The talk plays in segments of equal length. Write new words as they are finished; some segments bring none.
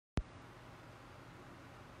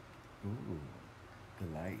Ooh, the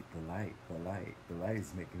light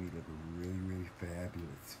is making me look really, really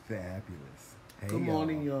fabulous, fabulous. Hey Good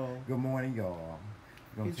morning, y'all. y'all. Good morning, y'all.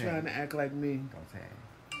 He's trying to act like me. Don't tag.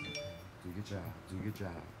 Do your job. Do your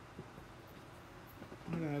job.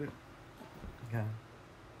 I got it. Okay.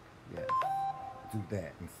 Yes. Do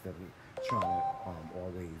that instead of trying to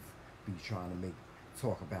always be trying to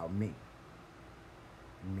talk about me.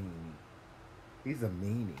 Meanie. He's a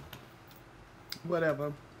meanie.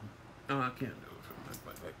 Whatever. Oh, I can't do it from my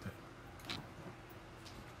butt like that.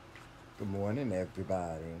 Good morning,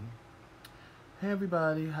 everybody. Hey,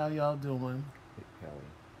 everybody. How y'all doing? Hey, Kelly.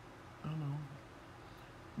 I don't know.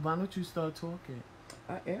 Why don't you start talking?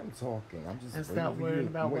 I am talking. I'm just And waiting stop for worrying you.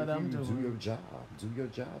 about what I'm doing. Do your job. Do your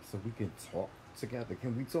job so we can talk together.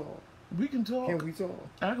 Can we talk? We can talk. Can we talk?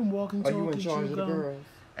 I can walk and Are talk you in and charge chew of the gum girls?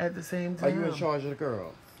 at the same Are time. you in charge of the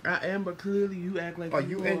girls? I am, but clearly you act like Are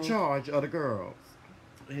you in charge of the girls?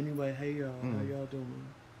 Anyway, hey y'all. How y'all doing?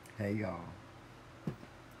 Hey y'all.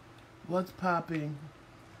 What's popping?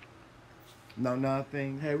 No,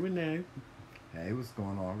 nothing. Hey Renee. Hey, what's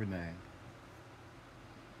going on, Renee?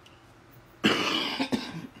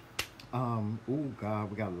 Oh God,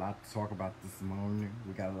 we got a lot to talk about this morning.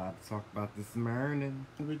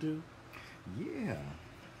 We do. Yeah.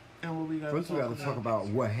 And what we got First, we got to talk about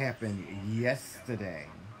what happened yesterday.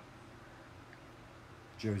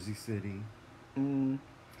 Jersey City. You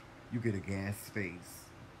get a gas face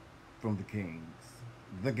from the Kings.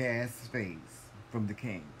 The gas face from the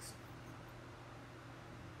Kings.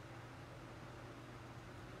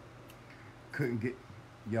 Couldn't get...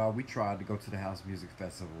 Y'all, we tried to go to the House Music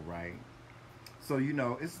Festival, right? So, you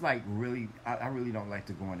know, it's like really... I really don't like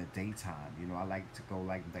to go in the daytime. You know, I like to go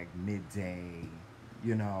like midday,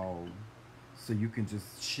 you know... So you can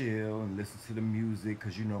just chill and listen to the music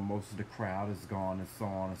because, you know, most of the crowd is gone and so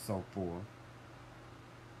on and so forth.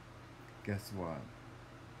 Guess what?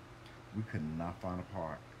 We could not find a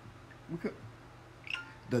park.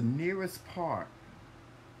 The nearest park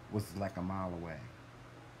was like a mile away.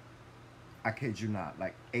 I kid you not.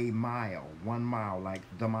 Like a mile. 1 mile. Like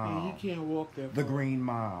the mile. And you can't walk that far. The Green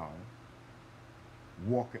Mile.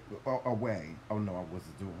 Walk away. Oh, no, I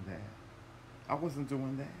wasn't doing that. I wasn't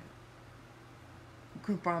doing that. We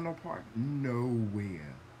couldn't find no park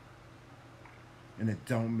nowhere. And it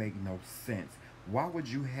don't make no sense. Why would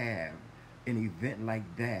you have an event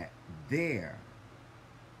like that there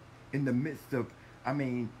in the midst of, I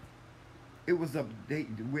mean, it was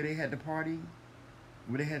where they had the party,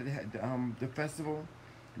 where they had the festival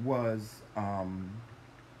was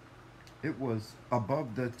it was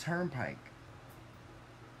above the turnpike.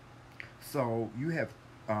 So you have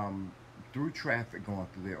through traffic going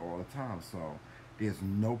through there all the time. So there's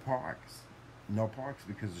no parks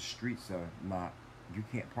because the streets are not, you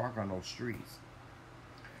can't park on those streets.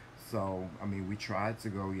 So, I mean, we tried to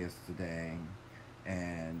go yesterday,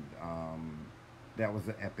 and that was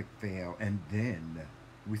an epic fail. And then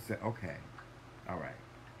we said, okay, all right,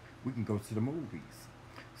 we can go to the movies.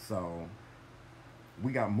 So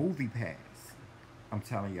we got Movie Pass. I'm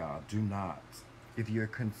telling y'all, do not. If you're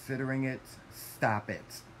considering it, stop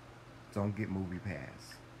it. Don't get Movie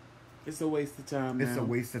Pass. It's a waste of time now. It's a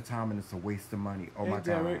waste of time and it's a waste of money. Oh Hey, my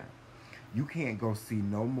Derek. God. You can't go see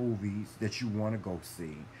no movies that you want to go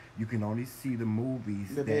see. You can only see the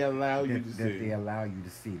movies that they allow you to see. That they allow you to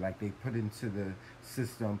see. Like they put into the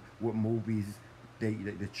system what movies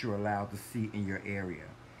that you're allowed to see in your area.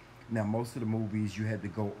 Now, most of the movies you had to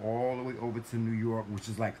go all the way over to New York, which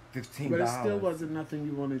is like $15. But it still wasn't nothing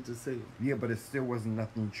you wanted to see. Yeah, but it still wasn't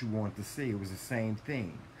nothing that you wanted to see. It was the same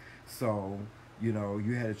thing. So, you know,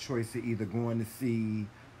 you had a choice of either going to see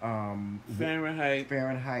Fahrenheit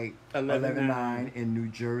 11/9 in New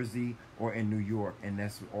Jersey or in New York, and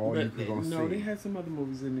that's all you could go see. No, they had some other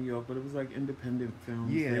movies in New York, but it was like independent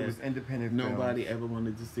films. Yeah, it was independent nobody films. ever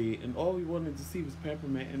wanted to see, and all we wanted to see was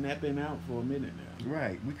Peppermint, and that been out for a minute now.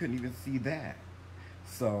 Right, we couldn't even see that.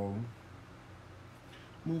 So,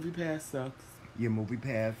 Movie Pass sucks. Yeah, Movie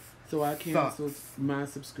Pass. So I canceled my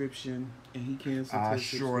subscription, and he canceled his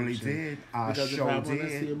subscription. Surely did. Because if I want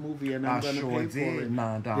to see a movie and I'm going to pay for it,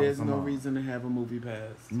 $9 there's a no month. reason to have a Movie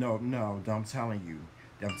Pass. No, I'm telling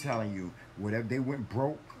you, whatever they went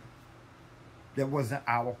broke, that wasn't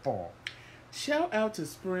our fault. Shout out to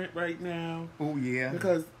Sprint right now. Oh, yeah.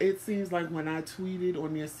 Because it seems like when I tweeted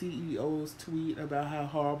on their CEO's tweet about how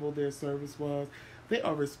horrible their service was, they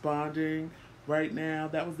are responding right now.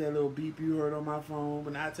 That was that little beep you heard on my phone.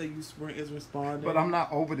 When I tell you Sprint is responding. But I'm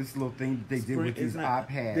not over this little thing that they did with these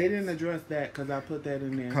iPads. They didn't address that because I put that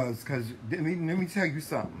in there. Because let me tell you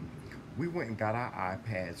something. We went and got our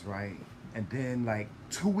iPads, right? And then like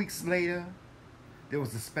 2 weeks later, There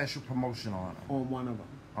was a special promotion on them. On one of them.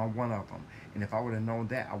 On one of them. And if I would have known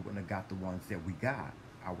that, I wouldn't have got the ones that we got.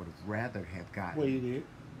 I would have rather have gotten.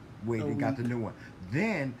 Waited Got the new one.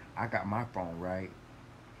 Then I got my phone, right?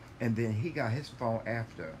 And then he got his phone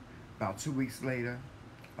after. About 2 weeks later,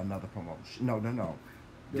 another promotion. No.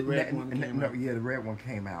 The red one came out. Yeah, the red one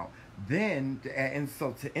came out. Then, and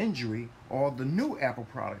so to injury, all the new Apple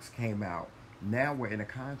products came out. Now we're in a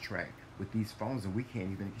contract with these phones and we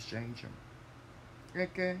can't even exchange them.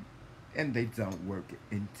 Okay? And they don't work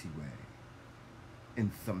anyway. In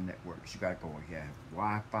some networks, you gotta go ahead,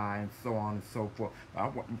 Wi-Fi and so on and so forth. I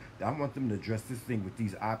want them to address this thing with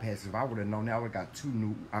these iPads. If I would have known, I would have got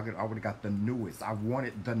I would have got the newest. I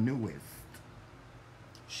wanted the newest.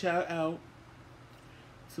 Shout out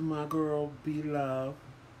to my girl, Be Love.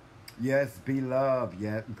 Yes, Be Love.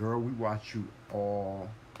 Yeah, girl, we watch you all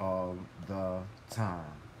of the time.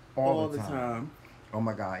 All the time. Oh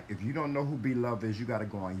my God! If you don't know who Be Love is, you gotta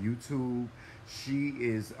go on YouTube. She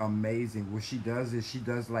is amazing. What she does is she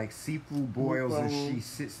does like seafood boils and she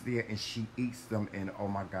sits there and she eats them and oh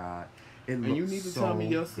my God. And you need to tell me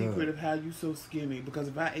your secret of how you so skinny, because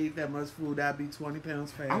if I ate that much food, I'd be 20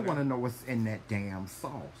 pounds fatter. I want to know what's in that damn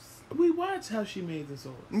sauce. We watched how she made the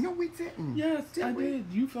sauce. No, we didn't. Yes, I did.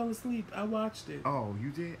 You fell asleep. I watched it. Oh,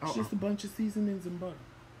 you did? It's just a bunch of seasonings and butter.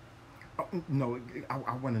 Oh, no,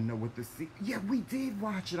 I want to know what the Yeah, we did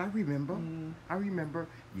watch it. I remember. I remember.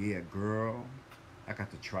 Yeah, girl, I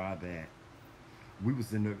got to try that. We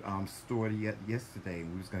was in the store yesterday.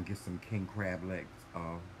 We was gonna get some king crab legs.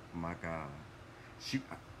 Oh my God,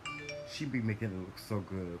 she be making it look so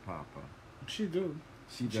good, Papa. She do.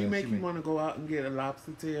 She does. She make you want to go out and get a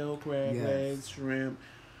lobster tail, crab legs, shrimp,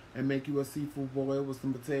 and make you a seafood boil with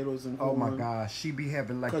some potatoes and corn. Oh my gosh, she be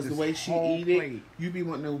having like this because the way she eat plate. it, you be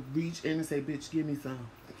wanting to reach in and say, "Bitch, give me some."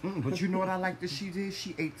 But you know what I like that she did?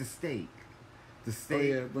 She ate the steak. The steak.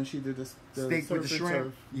 Oh yeah, when she did the steak with the shrimp.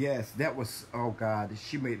 Turf. Yes, that was. Oh God,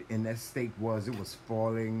 she made and that steak was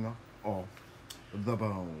falling off the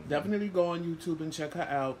bone. Definitely go on YouTube and check her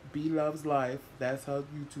out. Be Love's Life. That's her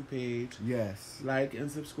YouTube page. Yes. Like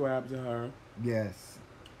and subscribe to her. Yes.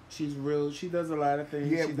 She's real. She does a lot of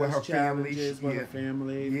things. Yeah, she with does her challenges family. with her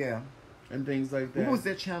family. Yeah. And things like that. What was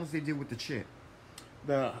that challenge they did with the chip?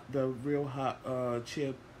 The real hot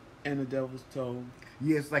chip and the devil's toe.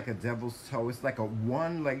 Yeah, it's like a devil's toe. It's like it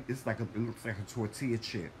looks like a tortilla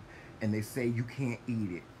chip, and they say you can't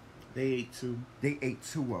eat it. They ate two. They ate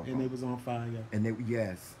two of them. And they was on fire. And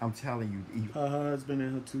yes, I'm telling you. Her husband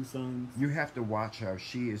and her two sons. You have to watch her.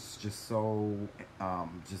 She is just so,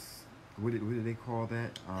 what do they call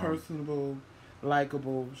that? Personable,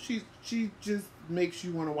 likable. She just makes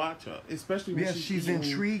you want to watch her, especially when she's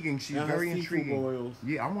intriguing. She's very intriguing. Boils.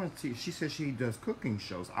 Yeah, I want to see. She says she does cooking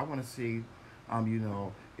shows. I want to see,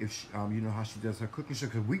 if she, how she does her cooking show,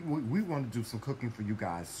 because we want to do some cooking for you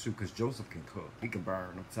guys too, because Joseph can cook. He can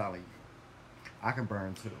burn. I'm telling you, I can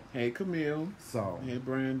burn too. Hey Camille. So hey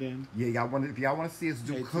Brandon. Yeah, if y'all want to see us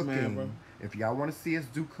do cooking, Tamara. if y'all want to see us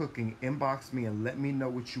do cooking, inbox me and let me know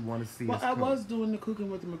what you want to see. Well, I was doing the cooking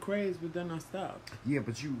with the McRae's, but then I stopped. Yeah,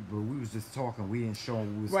 but we was just talking. We didn't show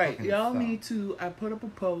them we was right. cooking. Y'all need to. I put up a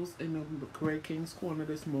post in the McRae Kingz Corner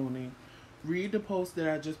this morning. Read the post that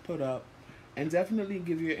I just put up. And definitely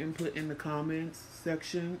give your input in the comments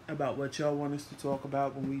section about what y'all want us to talk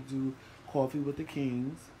about when we do Coffee with the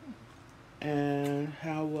Kings. And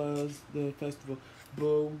how was the festival?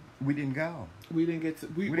 Boo. We didn't go. We didn't get to.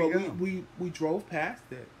 We drove past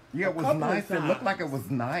it. Yeah, it was nice. It looked like it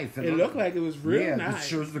was nice. It looked like it was real nice.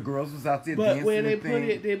 The girls was out there but dancing. But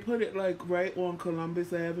where they put it like right on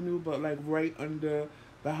Columbus Avenue, but like right under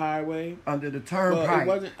the highway, under the turnpike. Well, it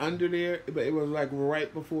wasn't under there, but it was like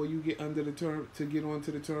right before you get under the to get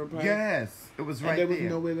onto the turnpike. Yes, it was right there. And there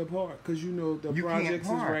was nowhere to park because the projects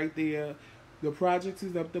is right there. The projects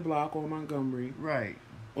is up the block on Montgomery. Right.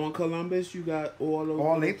 On Columbus, you got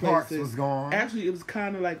all their parks was gone. Actually, it was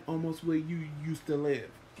kind of like almost where you used to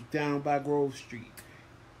live, down by Grove Street,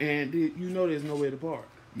 and there's nowhere to park.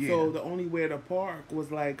 Yeah. So the only way to park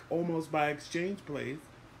was like almost by Exchange Place.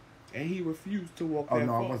 And he refused to walk that far. Oh,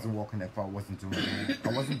 no, I wasn't walking that far. I wasn't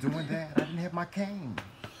doing that. I didn't have my cane.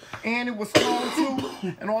 And it was cold,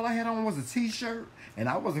 too. And all I had on was a T-shirt. And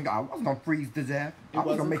I wasn't going to freeze to death. I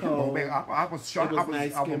was going to make him go back. I was shocked. I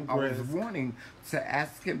was wanting to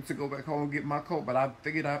ask him to go back home and get my coat. But I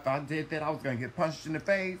figured if I did that, I was going to get punched in the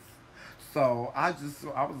face. So I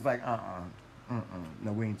was like,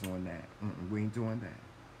 no, we ain't doing that. We ain't doing that.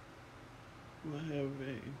 I have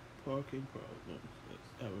a parking problem.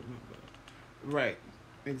 I remember. Right.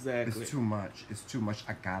 Exactly. It's too much.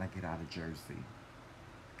 I gotta get out of Jersey.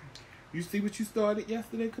 You see what you started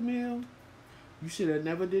yesterday, Camille? You should have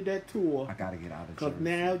never did that tour. I gotta get out of Because Jersey.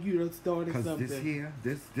 now you done started something. Because this here,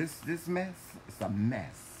 this mess, it's a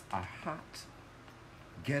mess. A hot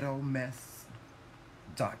ghetto mess.com.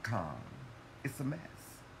 It's a mess.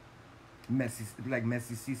 Messy, like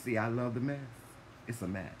Messy CC, I love the mess. It's a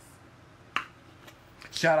mess.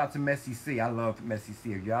 Shout out to Messy C. I love Messy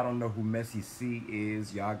C. If y'all don't know who Messy C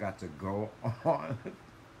is, y'all got to go on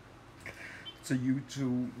to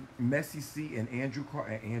YouTube. Messy C and Andrew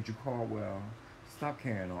Caldwell. Stop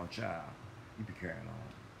carrying on, child. You be carrying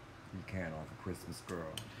on. You carrying on for Christmas,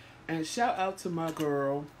 girl. And shout out to my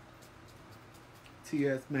girl,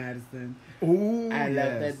 T.S. Madison. Ooh, I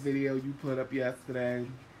love that video you put up yesterday.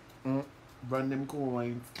 Run them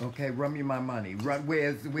coins. Okay, run me my money.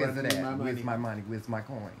 Where's it at? Where's my money? Where's my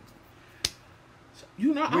coin?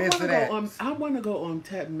 You know, I want to go on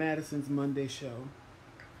Ted Madison's Monday show.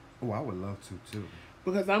 Oh, I would love to too.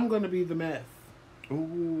 Because I'm gonna be the mess.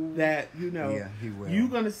 Ooh. That, you know, yeah, he will. You're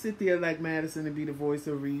gonna sit there like Madison and be the voice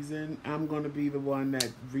of reason. I'm gonna be the one that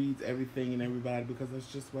reads everything and everybody because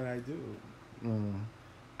that's just what I do.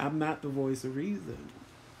 I'm not the voice of reason.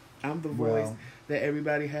 I'm the voice that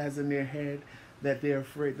everybody has in their head that they're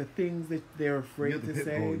afraid, the things that they're afraid to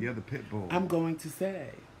say. You're the pit bull. I'm going to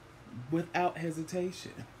say without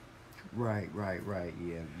hesitation. Right.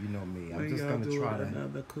 Yeah, you know me. I'm just going to try to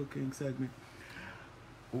another cooking segment.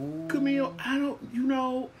 Ooh. Camille, I don't. You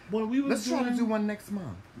know when we was Let's try to do one next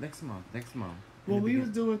month. When we was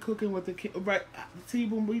doing cooking with the kids, right? See,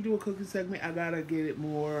 when we do a cooking segment, I gotta get it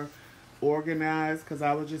more organized because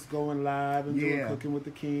I was just going live and doing cooking with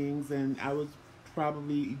the Kings, and I was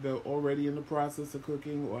probably either already in the process of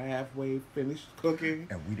cooking or halfway finished cooking.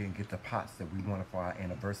 And we didn't get the pots that we wanted for our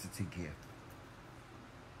anniversary gift.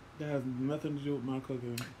 That has nothing to do with my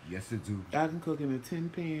cooking. Yes, it do. I can cook in a tin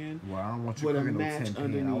pan. Well, I don't want you cooking no tin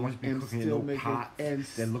pan. I want you to be cooking in no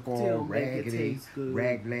pots that look all raggedy,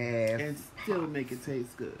 rag glass, and still make it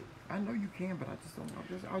taste good. I know you can, but I just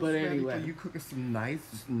don't. But anyway, you cooking some nice.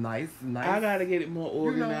 I gotta get it more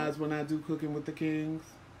organized when I do cooking with the Kings.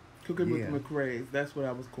 Cooking with the McRae's. That's what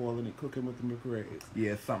I was calling it. Cooking with the McRae's.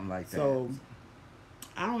 Yeah, something like that. So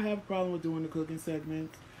I don't have a problem with doing the cooking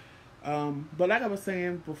segments. But like I was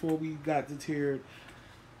saying before we got deterred,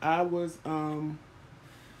 I was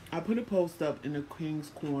I put a post up in the King's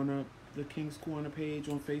Corner, the King's Corner page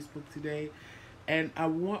on Facebook today. And I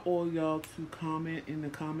want all y'all to comment in the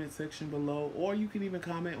comment section below, or you can even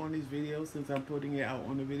comment on this video since I'm putting it out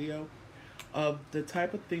on the video, of the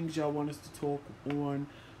type of things y'all want us to talk on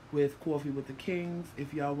with Coffee with the Kings.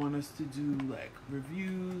 If y'all want us to do like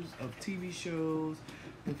reviews of TV shows,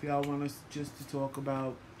 if y'all want us just to talk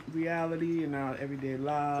about reality and our everyday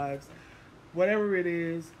lives, whatever it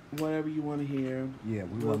is, whatever you want to hear. Yeah,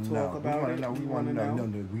 we'll talk about it. We want to know.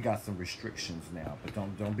 No, we got some restrictions now, but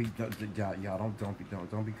don't be y'all don't be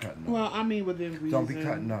cutting up. Well, I mean within reason. Don't be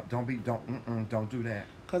cutting up. Don't do that.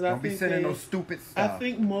 Because don't be sending no stupid stuff. I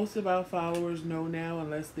think most of our followers know now,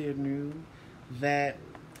 unless they're new, that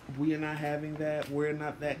we are not having that. We're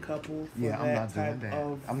not that couple for that I'm not type doing that.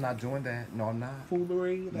 of I'm not doing that. No, I'm not.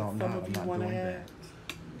 Foolery that some of you want to have. That.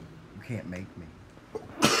 You can't make me.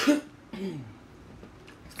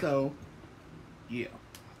 So, yeah.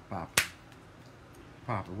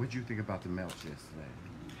 Papa, what did you think about the melt yesterday?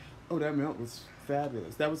 Oh, that melt was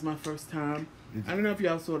fabulous. That was my first time. I don't know if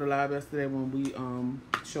y'all saw the live yesterday when we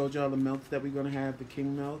showed y'all the melts that we're going to have, the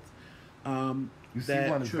King melts. You see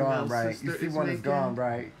one is gone, right? You see one is gone,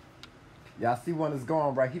 right? Y'all see one is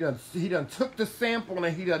gone, right? He done took the sample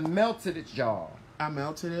and he done melted it, y'all. I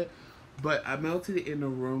melted it, but I melted it in the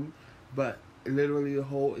room, but literally the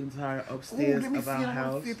whole entire upstairs of our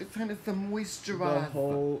house. Let me see if it's turning some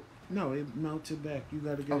moisturizer. No, it melted back. You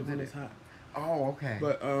gotta get it when it's hot. Oh, okay.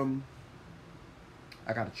 But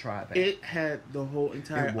I gotta try that. It had the whole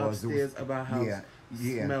entire upstairs of our house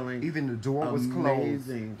smelling. Even the door was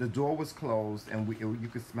closed. The door was closed, and you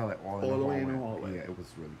could smell it all the way in the hallway. Yeah, it was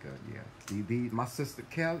really good. Yeah. My sister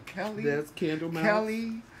Kelly. That's Candle Mouth.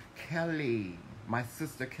 Kelly. My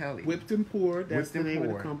sister Kelly. Whipped and Poured. That's the name of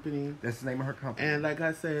the company. That's the name of her company. And like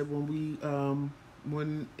I said, when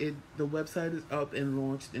the website is up and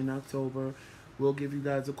launched in October, we'll give you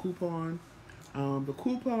guys a coupon. The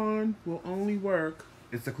coupon will only work.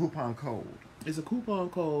 It's a coupon code. It's a coupon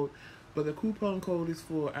code, but the coupon code is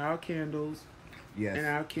for our candles. Yes. And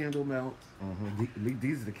our candle melts. Mm-hmm.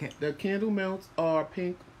 These are the candle melts are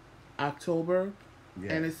pink October.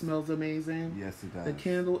 Yes. And it smells amazing. Yes, it does. The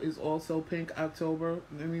candle is also pink October.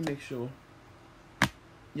 Let me make sure.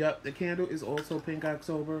 Yep, the candle is also pink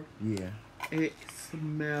October. Yeah. It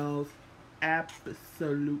smells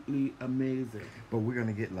absolutely amazing. But we're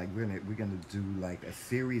gonna get like we're gonna do like a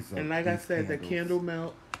series of. And like I said, candles. the candle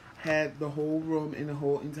melt had the whole room and the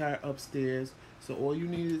whole entire upstairs. So all you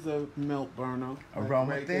need is a melt burner.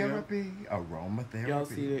 Aromatherapy. Y'all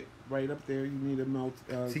see it right up there. You need a melt.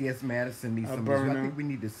 T.S. Madison needs some. I think we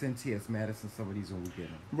need to send T.S. Madison some of these when we get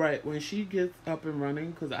them. Right when she gets up and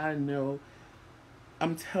running, because I know.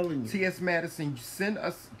 I'm telling you. T.S. Madison,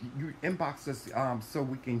 you inbox us so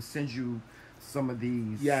we can send you some of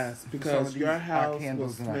these. Yes, because your house will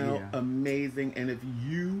smell amazing. And if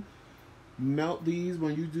you melt these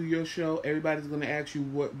when you do your show, everybody's going to ask you,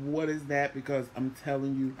 what is that? Because I'm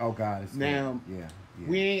telling you. Oh, God. It's now, yeah.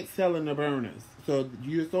 We ain't selling the burners. So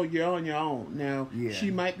you're on your own. Now, she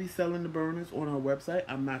might be selling the burners on her website.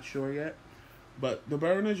 I'm not sure yet. But the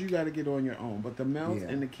burners, you got to get on your own. But the melts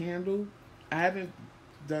and the candle, I haven't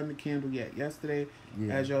done the candle yet. Yesterday,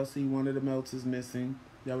 as y'all see, one of the melts is missing.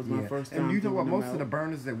 That was my first time. And you know what? Most of the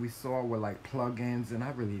burners that we saw were like plug-ins, and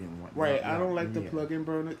I really didn't want. Right, I don't like the plug-in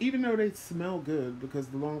burners, even though they smell good. Because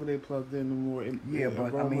the longer they plugged in, the more.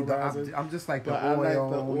 But I mean, I'm just like the oil. Like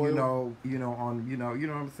the oil. You know what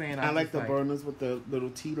I'm saying. I like the burners with the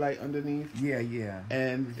little tea light underneath. Yeah.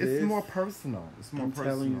 And it's more personal. I'm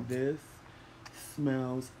telling you, this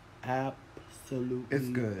smells absolutely it's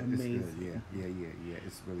good. amazing. It's good. Yeah.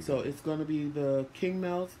 It's really so good. It's going to be the King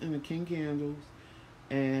melts and the King candles.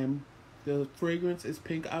 And the fragrance is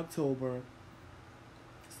Pink October.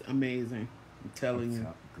 It's amazing. I'm telling you.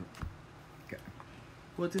 Okay.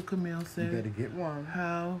 What did Camille say? You better get one.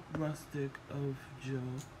 How rustic of Joe.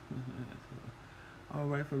 All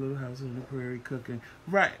right for Little House on the Prairie cooking.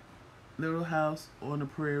 Right. Little House on the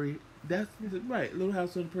Prairie. That's right. Little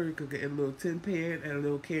House on the Prairie cooking. And a little tin pan and a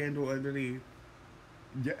little candle underneath.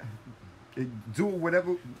 Yeah. Do it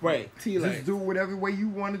whatever. Right. Tea lights. Just do it whatever way you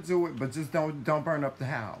want to do it, but just don't burn up the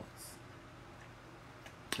house.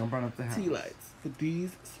 Don't burn up the house. Tea lights. But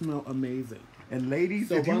these smell amazing. And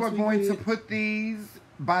ladies, if you are going to put these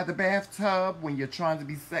by the bathtub when you're trying to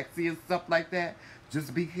be sexy and stuff like that,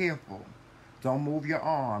 just be careful. Don't move your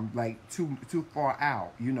arm like too far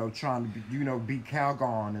out. Trying to be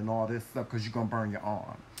Calgon and all this stuff because you're gonna burn your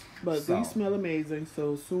arm. But these smell amazing.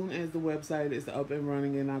 So soon as the website is up and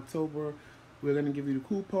running in October, we're going to give you the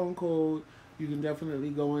coupon code. You can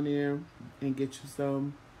definitely go in there and get you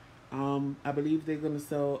some. I believe they're going to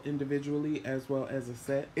sell individually as well as a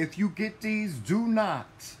set. If you get these, do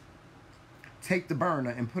not take the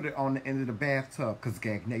burner and put it on the end of the bathtub because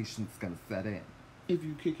gagnation's going to set in. If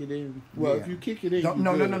you kick it in. Well, if you kick it in,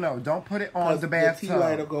 no. Don't put it on the bathtub. The tea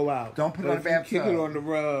light will go out. Don't put it on the bathtub. Kick it on the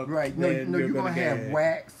rug. Right. No, you're going to have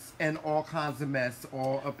wax and all kinds of mess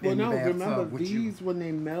all up in the bathtub. Remember, these, when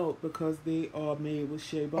they melt, because they are made with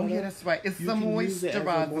shea butter. Oh, yeah, that's right. It's some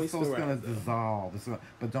moisturizer, so it's going to dissolve.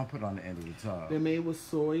 But don't put it on the end of the tub. They're made with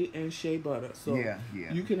soy and shea butter. So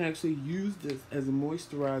you can actually use this as a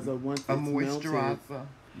moisturizer once it's melted.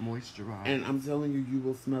 Moisturizer. And I'm telling you, you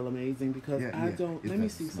will smell amazing because I don't. Let me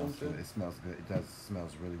see something. Good. It smells good. It does. It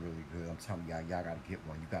smells really, really good. I'm telling y'all gotta get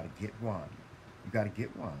one. You gotta get one. You gotta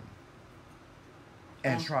get one.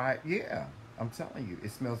 And try it. Yeah, I'm telling you, it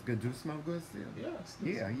smells good. Do it smell good still?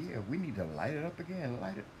 Yeah. Yeah. We need to light it up again.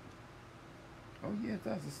 Light it. Oh yeah, it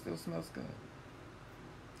does. It still smells good.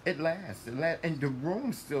 It lasts. And the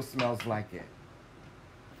room still smells like it.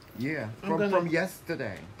 Yeah. From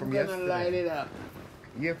yesterday. I'm gonna light it up.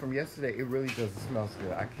 Yeah, from yesterday, it really does. It smells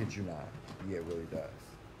good. I kid you not. Yeah, it really does.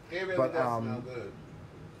 It really does smell good.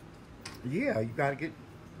 Yeah, you gotta get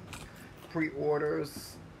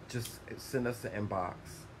pre-orders. Just send us the inbox.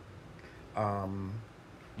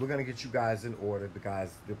 We're gonna get you guys in order.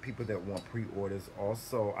 The people that want pre-orders.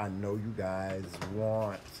 Also, I know you guys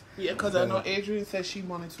want. Yeah, because I know Adrienne said she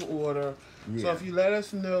wanted to order. Yeah. So if you let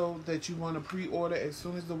us know that you want to pre-order as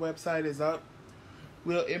soon as the website is up,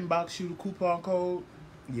 we'll inbox you the coupon code.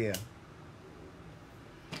 Yeah.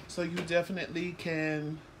 So you definitely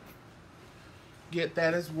can get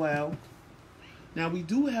that as well. Now, we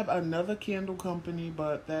do have another candle company,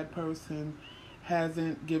 but that person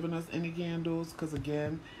hasn't given us any candles because,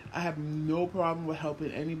 again, I have no problem with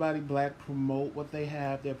helping anybody black promote what they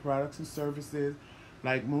have, their products and services,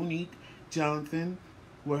 like Monique Johnson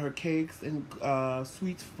with her cakes and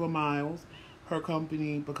Sweets for Miles, her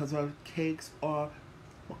company, because her cakes are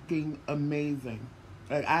fucking amazing.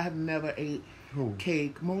 Like, I have never ate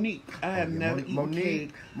cake. Monique. I have never eaten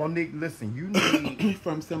cake. Monique, listen, you need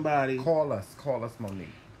from somebody. Call us, Monique.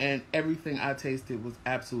 And everything I tasted was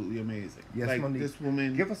absolutely amazing. Yes, like, Monique. This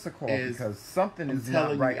woman, give us a call because something is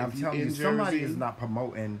not right. I'm telling you, somebody is not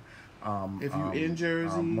promoting If you in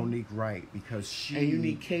Jersey, Monique Wright, because she and you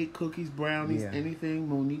need cake, cookies, brownies, Yeah. anything,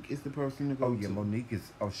 Monique is the person to go Oh yeah, to. Monique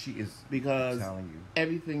is. Oh, she is. Because I'm telling you.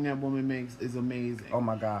 everything that woman makes is amazing. Oh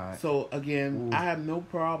my God. So again, Ooh. I have no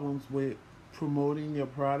problems with promoting your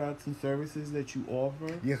products and services that you offer.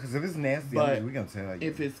 Yeah, because if it's nasty, But we're gonna tell you.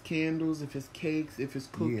 If it's candles, if it's cakes, if it's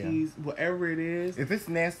cookies, whatever it is, If it's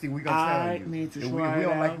nasty, we're gonna tell you. I need to If try we it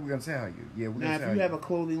don't like out. it, we're gonna tell you. Yeah, we're now gonna if tell you have a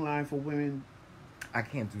clothing line for women, I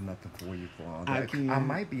can't do nothing for you for all I that. can. I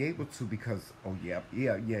might be able to because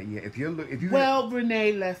If you well,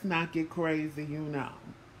 Renee, let's not get crazy. You know,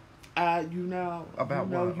 About you know,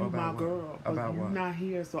 what? you About my what? girl, but About you're what? not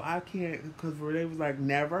here, so I can't. Because Renee was like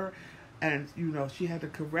never, and you know she had to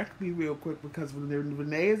correct me real quick because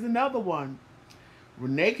Renee is another one.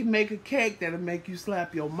 Renee can make a cake that'll make you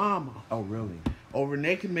slap your mama. Oh really? Or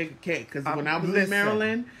Renee can make a cake because when I was in Listen.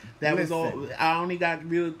 Maryland, that was all. Listen. I only got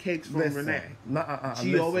real cakes from Listen. Renee.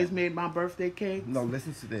 She Listen. always made my birthday cakes. No,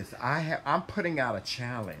 listen to this. I'm putting out a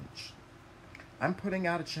challenge. I'm putting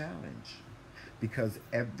out a challenge because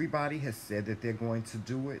everybody has said that they're going to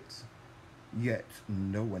do it, yet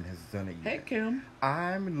no one has done it yet. Hey Kim,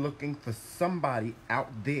 I'm looking for somebody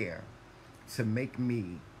out there to make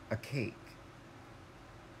me a cake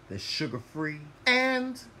that's sugar-free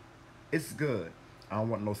and it's good. I don't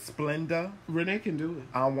want no Splenda. Renee can do it.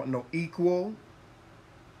 I don't want no Equal.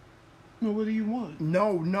 Well, what do you want?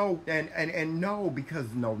 No, and no,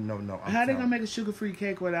 because no. How they gonna make a sugar-free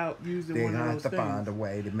cake without using They're one gonna of have those to things? find a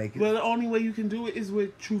way to make it. Well, the only way you can do it is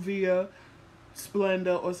with Truvia,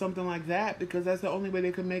 Splenda, or something like that, because that's the only way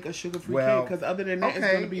they can make a sugar-free cake. Because other than that,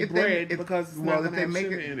 it's gonna be bread because it's not gonna have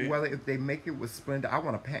sugar in it. Well, if they make it with Splenda, I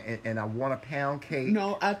want a pound cake.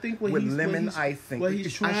 No, I think what with he's lemon what he's, icing. What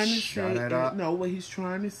he's trying to Shut say it is, up. no, what he's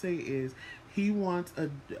trying to say is he wants a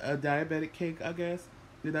diabetic cake. I guess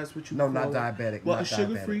that's what you. No, call not it. diabetic. Well, not a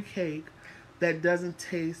sugar-free cake that doesn't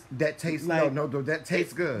taste. That tastes like, that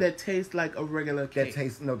tastes good. That tastes like a regular cake.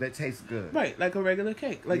 That tastes good. Right, like a regular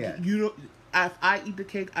cake. Like Yeah. you don't. If I eat the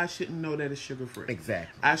cake, I shouldn't know that it's sugar-free.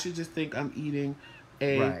 Exactly. I should just think I'm eating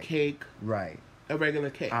a cake. Right. A regular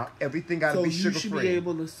cake. Everything got to be sugar-free. So you should be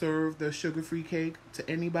able to serve the sugar-free cake to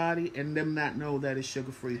anybody and them not know that it's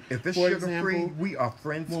sugar-free. If it's for sugar-free, example, we are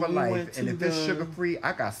friends for life. And if it's sugar-free,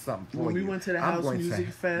 I got something for you. When we went to the House Music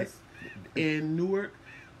Fest in Newark,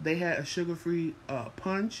 they had a sugar-free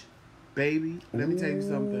punch. Baby, let me tell you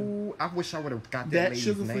something. I wish I would have got that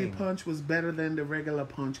sugar-free punch was better than the regular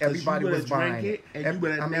punch. Everybody was buying it, and you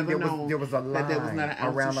would have never known there was a line that there was not an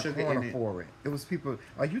ounce around of the sugar corner in it. for it. It was people.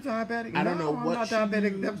 Are you diabetic? I don't know I'm what not she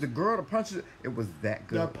diabetic. used. That was the girl to punch it. It was that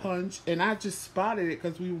good. The punch, and I just spotted it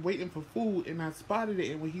because we were waiting for food, and I spotted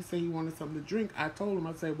it. And when he said he wanted something to drink, I told him,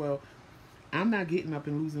 I said, "Well, I'm not getting up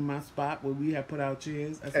and losing my spot where we have put our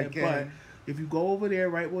chairs." I said, "But if you go over there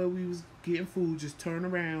right where we was getting food, just turn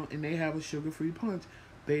around and they have a sugar-free punch."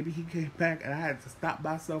 Baby, he came back and I had to stop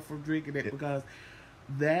myself from drinking it because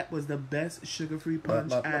that was the best sugar-free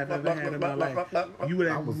punch I've ever had in my life. You would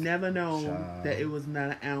have never known that it was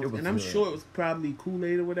not an ounce. And I'm sure it was probably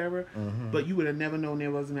Kool-Aid or whatever, but you would have never known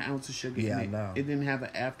there wasn't an ounce of sugar in it. No. It didn't have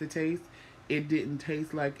an aftertaste. It didn't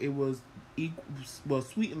taste like it was equal. Well,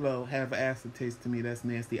 Sweet and Low have an aftertaste to me. That's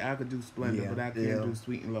nasty. I could do Splenda, but I can't do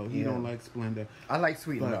Sweet and Low. He don't like Splenda. I like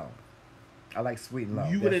Sweet and Low. I like Sweet and Low.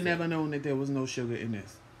 You would have never known that there was no sugar in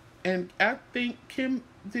this. And I think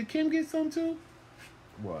did Kim get some too?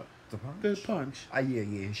 What? The punch? The punch.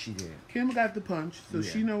 Yeah, she did. Kim got the punch, so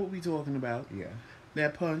she know what we talking about. Yeah.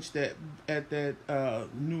 That punch that at that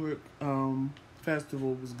Newark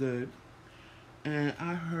festival was good. And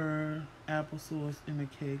I heard applesauce in the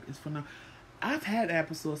cake is phenomenal. I've had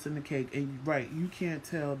applesauce in the cake, and you can't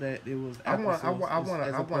tell that it was applesauce. I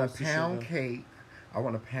want a pound cake. I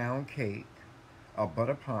want a pound cake, a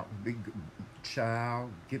butter pump, big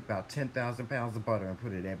child. Get about 10,000 pounds of butter and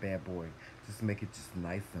put it in that bad boy. Just make it just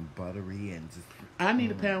nice and buttery and just. I need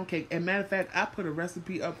a pound cake. And matter of fact, I put a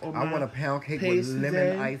recipe up on my. I want a pound cake with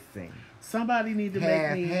lemon icing. Somebody need to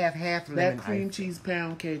make me half that cream cheese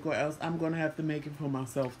pound cake, or else I'm gonna have to make it for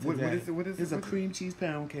myself today. What is it? It's a cream cheese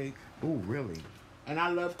pound cake. Oh, really? And I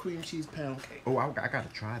love cream cheese pound cake. Oh, I gotta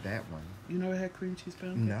try that one. You never had cream cheese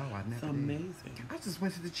pound cake? No, I never. It's amazing. I just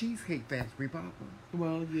went to the Cheesecake Factory, Papa.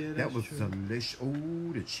 Well, yeah, that was true. delicious.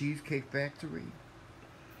 Oh, the Cheesecake Factory.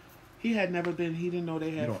 He had never been. He didn't know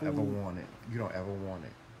they had. You don't food. ever want it. You don't ever want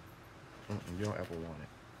it. You don't ever want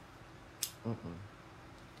it.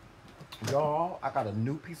 Y'all, I got a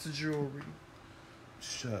new piece of jewelry.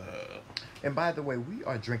 Sure. And by the way, we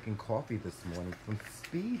are drinking coffee this morning from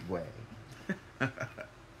Speedway.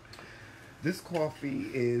 This coffee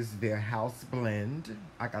is their house blend.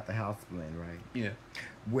 I got the house blend, right? Yeah.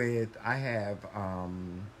 I have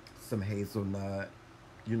some hazelnut,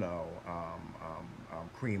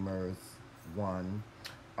 creamers, one,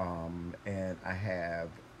 and I have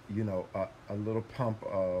a little pump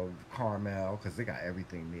of caramel because they got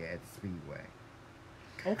everything there at the Speedway.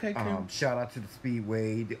 Okay, Kim. Shout out to the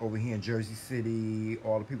Speedway over here in Jersey City.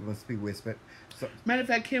 All the people in Speedway. Matter of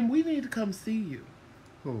fact, Kim, we need to come see you.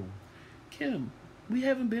 Who? Kim, we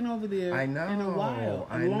haven't been over there I know, in a while.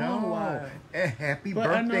 A long while. And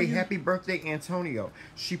happy birthday, Antonio.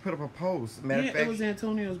 She put up a post. Matter of fact, it was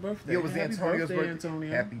Antonio's birthday. Yeah, it was Happy Antonio's birthday.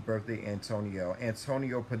 Antonio. Happy birthday, Antonio.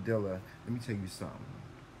 Antonio Padilla. Let me tell you something.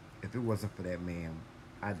 If it wasn't for that man,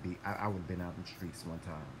 I would have been out in the streets one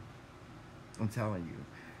time. I'm telling you.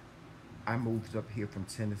 I moved up here from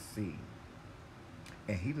Tennessee,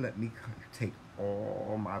 and he let me take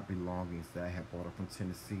all my belongings that I had brought up from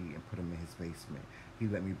Tennessee and put them in his basement. He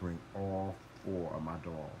let me bring all 4 of my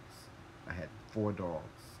dogs. I had 4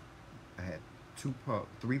 dogs. I had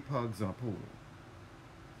 3 pugs and a poodle.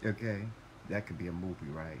 Okay, that could be a movie,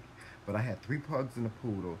 right? But I had 3 pugs and a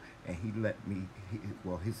poodle, and he let me.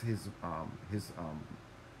 His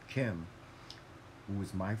Kim, who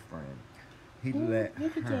was my friend. He let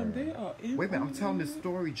look at her. them. They are in. Wait a minute, I'm telling this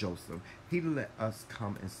story, Joseph. He let us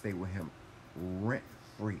come and stay with him rent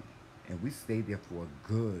free, and we stayed there for a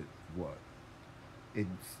good what? It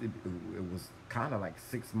was kind of like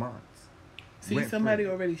 6 months. See, somebody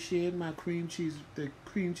already shared the cream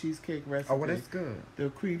cheesecake recipe. Oh, well, that's good. The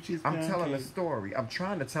cream cheese. I'm telling a story. I'm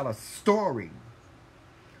trying to tell a story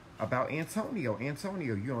about Antonio.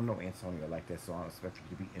 Antonio, you don't know Antonio like that, so I don't expect you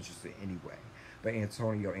to be interested anyway. But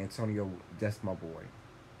Antonio, that's my boy.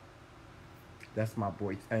 That's my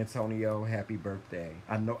boy. Antonio, happy birthday.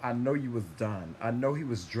 I know you was done. I know he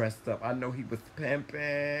was dressed up. I know he was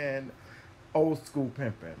pimping. Old school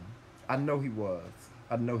pimping. I know he was.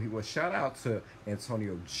 Shout out to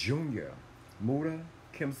Antonio Jr. Muda,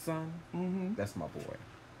 Kim's son. Mm-hmm. That's my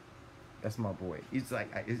boy. He's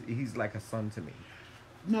like a son to me.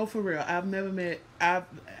 No, for real. I've never met. I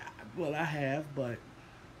have, but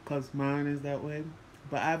because mine is that way.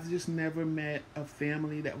 But I've just never met a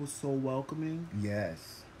family that was so welcoming.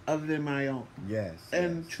 Yes. Other than my own. Yes.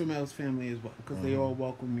 And Tramel's family as well, because they all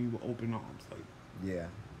welcomed me with open arms. Like, yeah.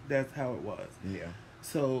 That's how it was. Yeah.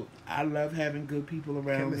 So I love having good people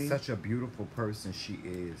around me. Kim is such a beautiful person. She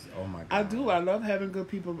is. Oh my God. I do. I love having good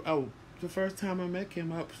people. Oh, the first time I met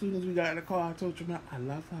Kim, as soon as we got in the car, I told Tramel, I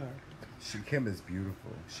love her. Kim is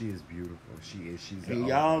beautiful. She is beautiful. She is. She's. And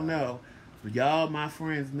y'all know. Y'all, my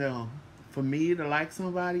friends, know. For me to like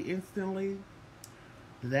somebody instantly,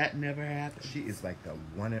 that never happened. She is like the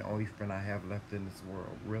one and only friend I have left in this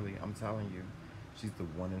world. Really, I'm telling you. She's the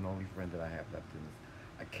one and only friend that I have left in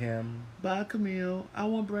this. Kim. Bye, Camille. I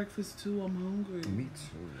want breakfast too. I'm hungry. Me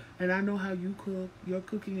too. And I know how you cook. Your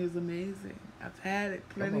cooking is amazing. I've had it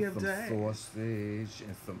plenty of days. Some sausage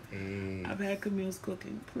and some eggs. I've had Camille's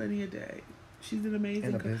cooking plenty of days. She's an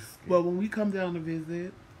amazing cook. Biscuit. Well, when we come down to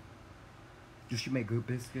visit, does she make good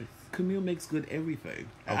biscuits? Camille makes good everything.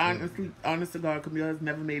 Okay. Honest to God, Camille has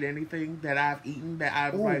never made anything that I've eaten that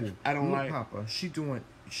I don't like. Papa,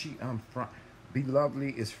 Be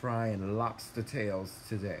Lovely is frying lobster tails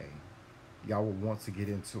today. Y'all will want to get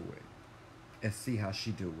into it and see how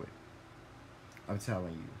she do it. I'm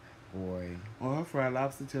telling you, boy. Oh, her fried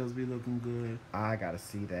lobster tails be looking good. I gotta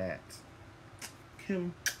see that.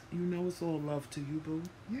 Kim, you know it's all love to you, boo.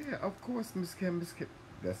 Yeah, of course, Miss Kim.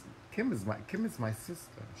 Kim is my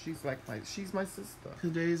sister. She's my sister.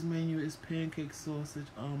 Today's menu is pancake sausage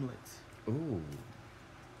omelets. Ooh,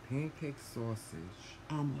 pancake sausage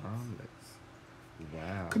omelets.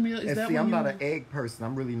 Wow. Camille, I'm not an egg person.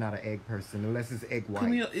 I'm really not an egg person unless it's egg white.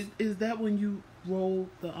 Camille, is that when you roll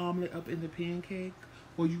the omelet up in the pancake,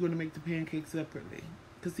 or you gonna make the pancake separately?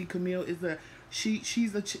 Because see, Camille is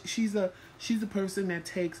she's a person that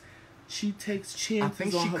takes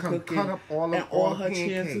chances on her cooking. Cut up all her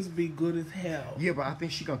chances be good as hell. Yeah, but I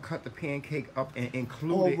think she gonna cut the pancake up and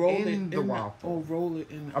include it in the waffle. Or roll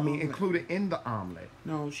it in. Include it in the omelet.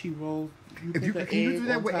 No, she rolls. Can you do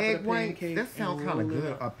that with egg white? That sounds kind of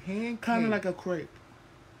good. A pancake. Kind of like a crepe.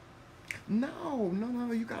 No.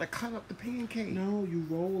 You gotta cut up the pancake. No, you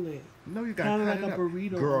roll it. No, you gotta cut it up. Kind of like a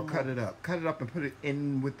burrito. Girl, cut it up. Cut it up and put it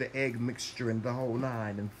in with the egg mixture and the whole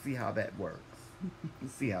nine and see how that works.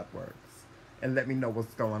 See how it works. And let me know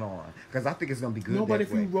what's going on. Because I think it's going to be good. No, but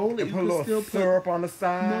if you roll it, you put a little syrup on the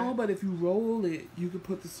side. No, but if you roll it, you can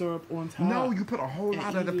put the syrup on top. No, you put a whole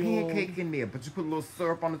lot of the pancake in there. But you put a little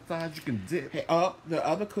syrup on the side, you can dip. Hey, the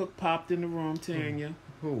other cook popped in the room, Tanya.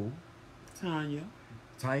 Who? Tanya.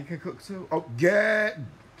 Tanya can cook too. Oh yeah,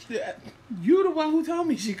 You the one who told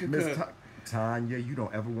me she could Miss cook. Tanya, you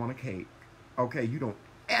don't ever want a cake. Okay, you don't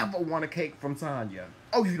ever want a cake from Tanya.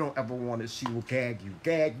 Oh, you don't ever want it. She will gag you.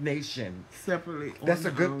 Gag Nation. Separately. That's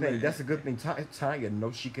a good thing. That's a good thing. Tanya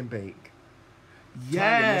knows she can bake.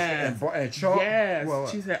 Yes. And chalk. Yes. Well,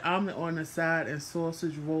 she said omelet on the side and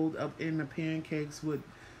sausage rolled up in the pancakes with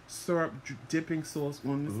syrup dipping sauce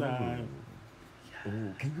on the side.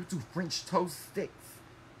 Ooh, can you do French toast sticks?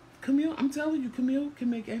 Camille, I'm telling you, Camille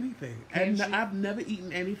can make anything. Can she? I've never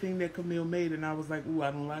eaten anything that Camille made, and I was like, ooh,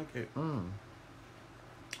 I don't like it. Oh,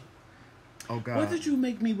 God. What did you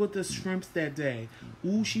make me with the shrimps that day?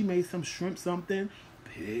 Ooh, she made some shrimp something.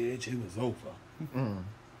 Bitch, it was over.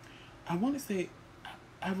 I want to say,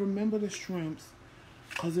 I remember the shrimps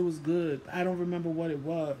because it was good. I don't remember what it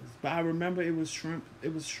was, but I remember it was shrimp.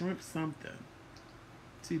 It was shrimp something.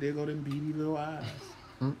 See, there go them beady little eyes.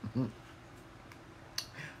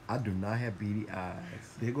 I do not have beady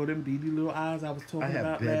eyes. There go them beady little eyes I was talking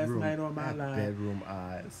about last night on my live. Bedroom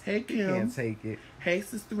eyes. Hey, Kim. Can't take it. Hey,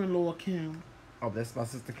 sister-in-law Kim. Oh, that's my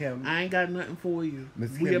sister Kim. I ain't got nothing for you.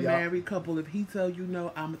 Miss We Kim, a married couple. If he tell you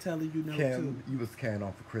no, I'm telling you no Kim, too. you was carrying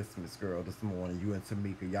on for Christmas, girl, this morning. You and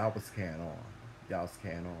Tamika, y'all was carrying on. Y'all was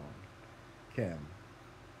carrying on. Kim,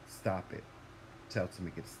 stop it. Tell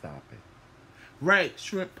Tamika to stop it. Right,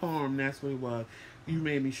 shrimp parm. That's what it was. You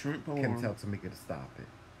made me shrimp parm. Kim, tell Tamika to stop it.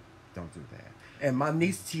 Don't do that. And my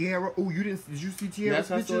niece Tiara. Oh, did you see Tiara's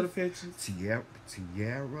That's pictures? I saw the pictures.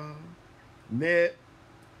 Tiara. Nip.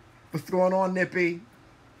 What's going on, Nippy?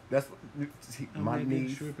 That's my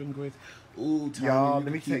niece. Shrimp and grits. Ooh, Tommy, y'all,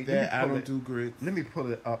 let me tell you that. I don't do grits. Let me pull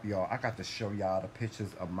it up, y'all. I got to show y'all the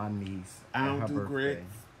pictures of my niece. I don't do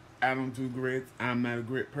grits. I don't do grits. I'm not a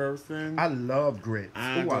grit person. I love grits.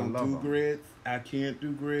 I don't do grits. I can't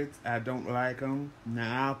do grits. I don't like them.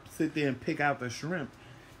 Now I'll sit there and pick out the shrimp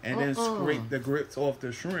and then scrape the grits off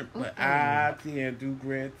the shrimp, but I can't do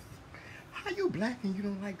grits. How you black and you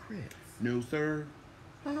don't like grits? No, sir.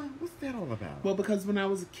 What's that all about? Well, because when I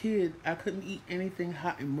was a kid, I couldn't eat anything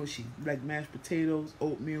hot and mushy, like mashed potatoes,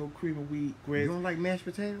 oatmeal, cream of wheat, grits. You don't like mashed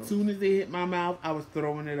potatoes? As soon as they hit my mouth, I was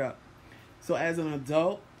throwing it up. So as an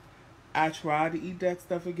adult, I try to eat that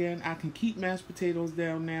stuff again. I can keep mashed potatoes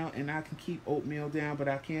down now, and I can keep oatmeal down, but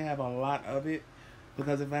I can't have a lot of it,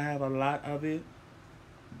 because if I have a lot of it,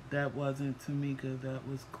 that wasn't Tamika, that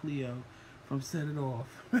was Cleo from Set It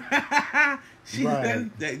Off. That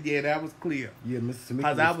was Cleo. Yeah, Miss Tamika.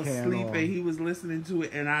 Because I was asleep and he was listening to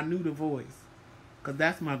it, and I knew the voice, because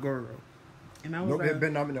that's my girl. And I was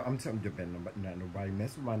I'm telling you, not nobody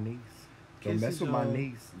mess with my niece. Don't mess with my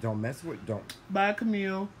niece. Don't. Bye,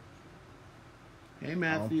 Camille. Hey,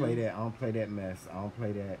 Matthew. I don't play that mess. I don't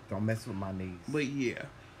play that. Don't mess with my niece. But yeah.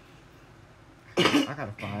 I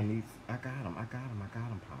gotta find these. I got him,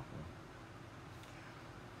 Papa.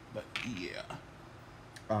 But yeah.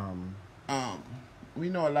 We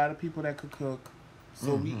know a lot of people that could cook,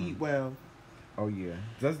 so we eat well. Oh yeah.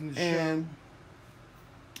 Doesn't it show? And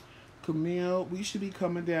Camille, we should be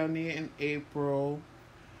coming down there in April.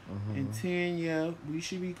 And Tanya, we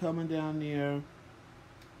should be coming down there.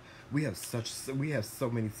 We have so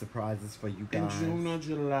many surprises for you guys. In June or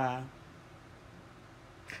July.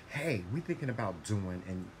 Hey, we thinking about doing,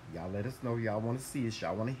 and y'all let us know y'all want to see us.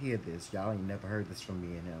 Y'all want to hear this. Y'all ain't never heard this from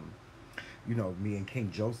me and him. You know, me and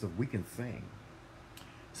King Joseph, we can sing.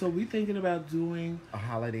 So we thinking about doing a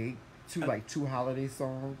holiday, two holiday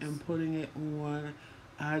songs. And putting it on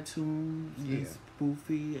iTunes and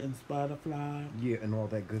Spoofy and Spotify. Yeah, and all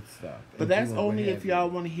that good stuff. But that's only if y'all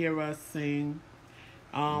want to hear us sing.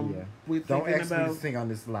 We're don't thinking ask me to sing on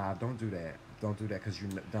this live. Don't do that. Don't do that because you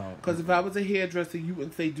don't. Because if I was a hairdresser, you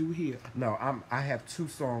would say do hair. No, I have 2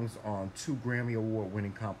 songs on 2 Grammy Award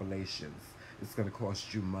winning compilations. It's gonna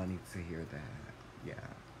cost you money to hear that.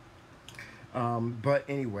 Yeah. But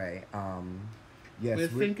anyway, yes, we're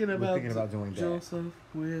thinking about doing that. Joseph,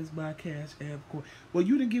 where's my Cash App? Well,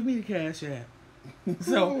 you didn't give me the Cash App,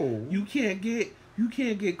 so you can't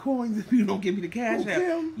get coins if you don't give me the Cash App.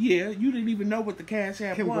 Kim? Yeah, you didn't even know what the Cash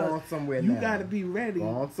App Kim, was. go on somewhere now. You gotta be ready. Go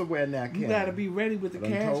on somewhere now, Kim. You gotta be ready with the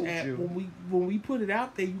Cash App. When we put it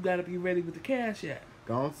out there, you gotta be ready with the Cash App.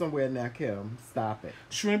 Go on somewhere now, Kim. Stop it.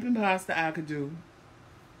 Shrimp and pasta I could do,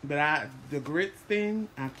 but the grits thing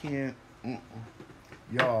I can't.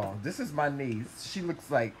 Y'all, this is my niece. She looks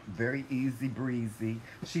like very easy breezy.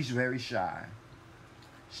 She's very shy.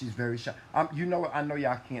 She's very shy. You know what? I know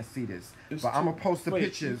y'all can't see this, but I'm gonna post the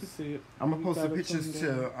pictures. I'm gonna post the pictures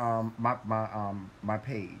to my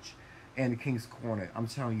page and the King's Corner. I'm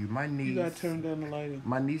telling you, my niece. You gotta turn down the lighting.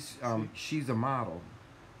 My niece, she's a model.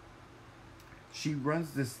 She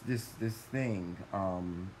runs this thing,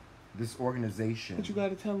 this But you organization. got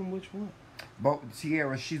to tell them which one. But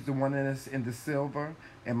Tierra, she's the one in the silver,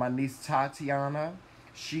 and my niece Tatiana,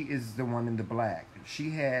 she is the one in the black.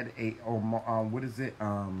 She had a what is it?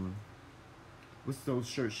 What's those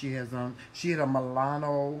shirts she has on? She had a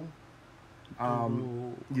Milano,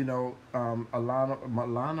 The robe.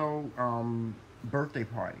 Milano birthday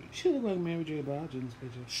party. She look like Mary J. Blige in this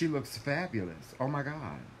picture. She looks fabulous. Oh my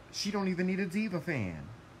God, she don't even need a diva fan.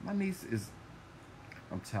 My niece is.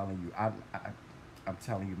 I'm telling you, I'm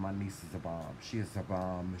telling you, my niece is a bomb. She is a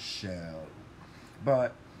bomb, Michelle.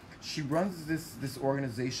 But she runs this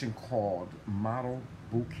organization called Model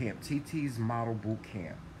Boot Camp, TT's Model Boot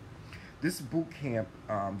Camp. This boot camp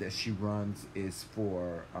that she runs is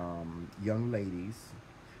for young ladies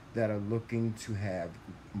that are looking to have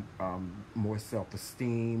more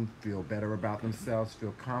self-esteem, feel better about themselves,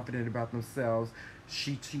 feel confident about themselves.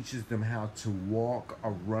 She teaches them how to walk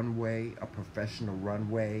a runway, a professional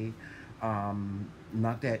runway,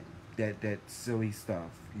 not that silly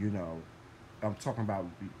stuff, you know. I'm talking about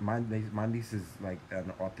my niece is like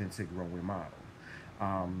an authentic runway model.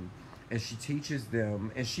 And she teaches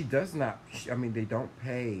them, and she does not. I mean, they don't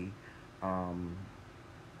pay um,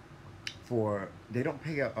 they don't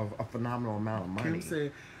pay a phenomenal amount of money. Kim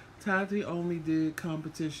said, Tati only did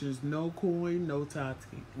competitions. No coin, no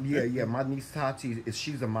Tati. Yeah. My niece Tati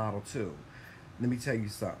she's a model too. Let me tell you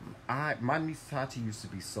something. My niece Tati used to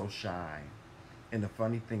be so shy, and the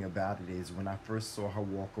funny thing about it is, when I first saw her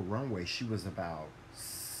walk a runway, she was about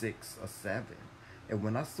 6 or 7, and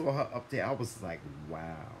when I saw her up there, I was like,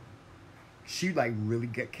 wow. She like really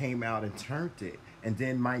came out and turned it. And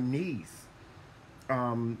then my niece,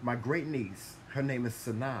 my great niece, her name is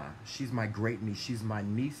Sanaa. She's my great niece. She's my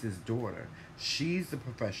niece's daughter. She's a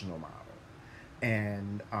professional model.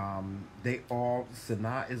 And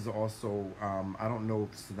Sanaa is also, I don't know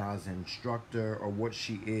if Sanaa's an instructor or what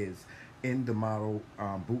she is in the model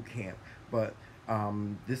boot camp, but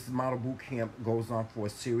this model boot camp goes on for a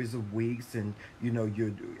series of weeks, and you know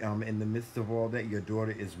you're in the midst of all that. Your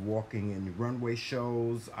daughter is walking in runway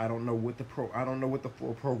shows. I don't know what the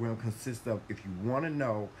full program consists of. If you want to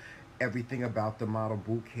know everything about the model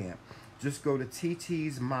boot camp, just go to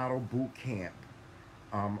TT's Model Boot Camp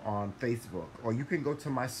on Facebook, or you can go to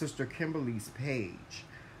my sister Kimberly's page.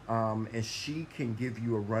 And she can give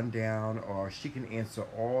you a rundown, or she can answer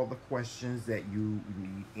all the questions that you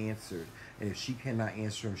need answered. And if she cannot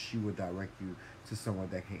answer them, she will direct you to someone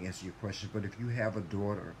that can answer your questions. But if you have a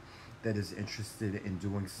daughter that is interested in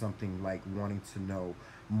doing something like wanting to know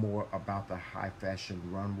more about the high fashion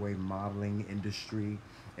runway modeling industry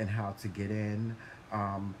and how to get in,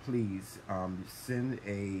 please send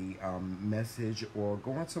a message or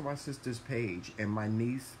go onto my sister's page. And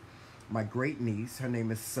my great niece, her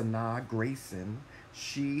name is Sanaa Grayson.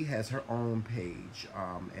 She has her own page,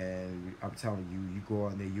 and I'm telling you, you go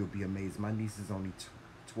on there, you'll be amazed. My niece is only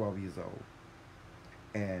 12 years old,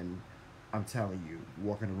 and I'm telling you,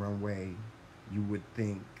 walking the runway, you would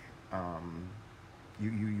think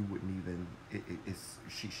you wouldn't even.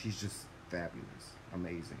 She's just fabulous,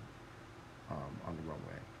 amazing on the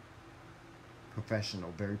runway.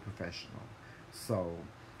 Professional, very professional. So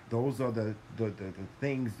those are the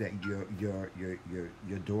things that your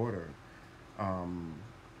daughter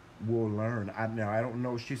will learn. I don't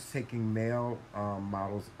know if she's taking male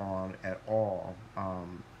models on at all.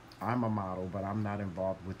 I'm a model, but I'm not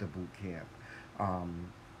involved with the boot camp.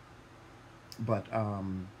 But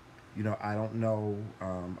I don't know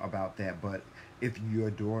about that. But if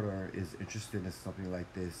your daughter is interested in something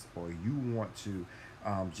like this, or you want to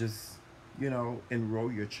just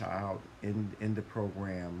enroll your child in the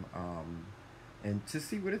program, and to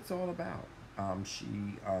see what it's all about.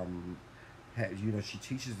 She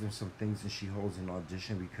teaches them some things, and she holds an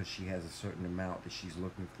audition because she has a certain amount that she's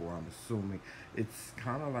looking for. I'm assuming it's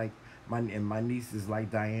kind of like my niece is like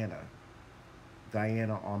Diana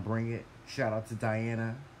on Bring It. Shout out to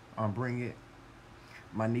Diana on Bring It.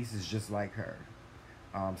 My niece is just like her.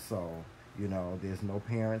 So there's no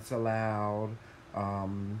parents allowed.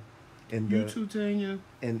 You too, Tanya.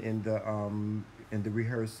 In the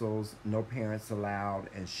rehearsals, no parents allowed,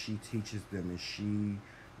 and she teaches them, and she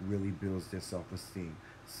really builds their self-esteem.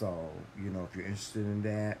 So if you're interested in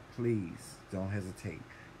that, please don't hesitate.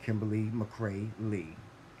 Kimberly McRae Lee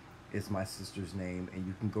is my sister's name, and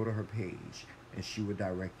you can go to her page, and she will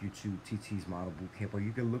direct you to TT's Model Boot Camp, or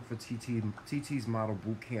you can look for TT's Model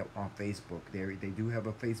Boot Camp on Facebook. They do have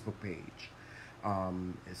a Facebook page,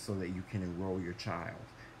 so that you can enroll your child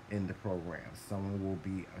in the program. Someone will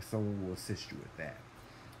assist you with that.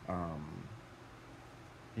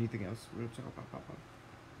 Anything else we're gonna talk about, Papa?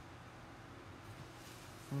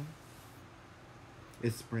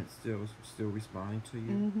 Is Sprint still responding to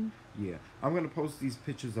you? Mm-hmm. Yeah. I'm gonna post these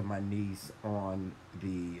pictures of my niece on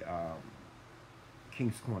the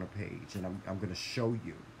King's Corner page, and I'm gonna show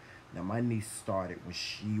you. Now, my niece started when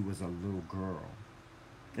she was a little girl,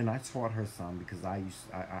 and I taught her some because I used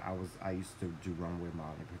to do runway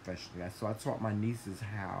modeling professionally. So I taught my nieces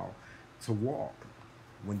how to walk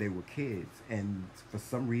when they were kids, and for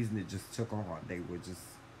some reason it just took on. They were just,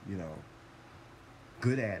 you know,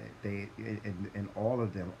 good at it. And all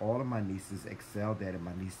of them, all of my nieces excelled at it.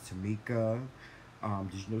 My niece Tamika,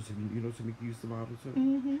 did you know Tamika used to model too?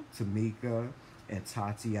 Mm-hmm. Tamika and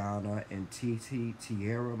Tatiana and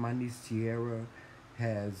Tiara. My niece Tiara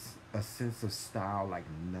has a sense of style like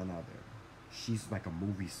none other. She's like a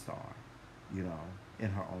movie star, you know, in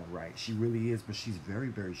her own right. She really is, but she's very,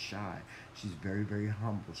 very shy. She's very, very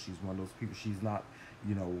humble. She's one of those people. She's not,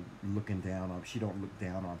 you know, looking down on. She don't look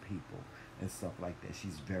down on people and stuff like that.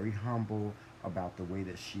 She's very humble about the way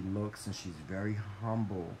that she looks, and she's very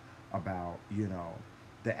humble about, you know,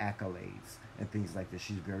 the accolades and things like that.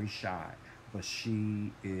 She's very shy, but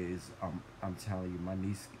she is, I'm telling you, my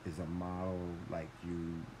niece is a model like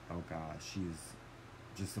you. Oh God, she's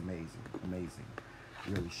just amazing.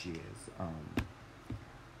 Really, she is.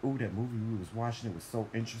 Ooh, that movie we was watching, it was so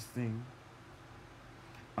interesting.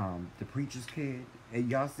 The Preacher's Kid. Hey,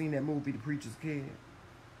 y'all seen that movie, The Preacher's Kid?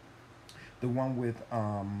 The one with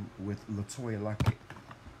LaToya Luckett.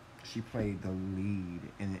 She played the lead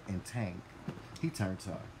in Tank. He turned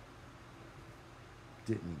her,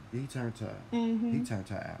 didn't he? He turned her. Mm-hmm. He turned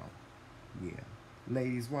her out. Yeah,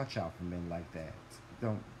 ladies, watch out for men like that.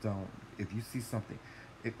 Don't. If you see something,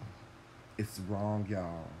 it's wrong,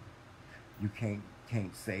 y'all. You can't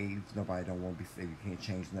save nobody. Don't want to be saved. You can't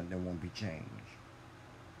change nothing that won't be changed.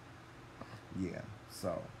 Yeah.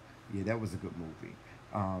 So, yeah, that was a good movie.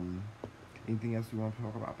 Anything else you want to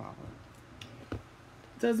talk about, Papa?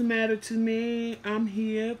 Doesn't matter to me. I'm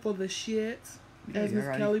here for the shit, as Miss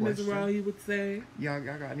Kelly Mizrahi would say. Y'all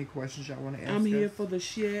got any questions y'all want to ask? I'm here for the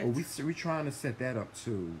shit. Well, we trying to set that up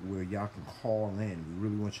too, where y'all can call in. We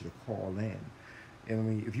really want you to call in. And I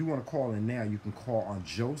mean, if you want to call in now, you can call on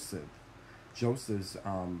Joseph's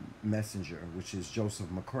messenger, which is Joseph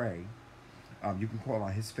McRae. You can call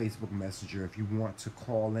on his Facebook Messenger if you want to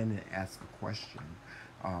call in and ask a question.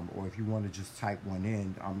 Or if you want to just type one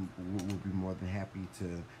in, we'll be more than happy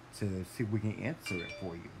to see if we can answer it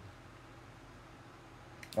for you.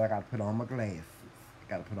 But I gotta put on my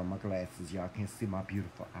glasses. Y'all can see my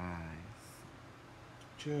beautiful eyes.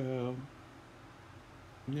 Chill.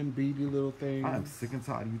 Them beady little things. I'm sick and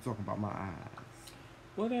tired of you talking about my eyes.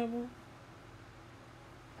 Whatever,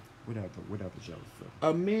 Joseph.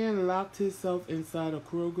 A man locked himself inside a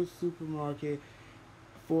Kroger supermarket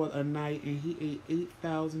for a night, and he ate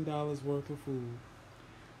 $8,000 worth of food.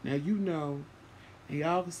 Now, you know, and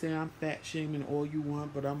y'all can say I'm fat shaming all you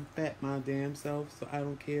want, but I'm fat my damn self, so I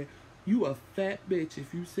don't care. You a fat bitch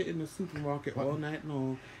if you sit in the supermarket all night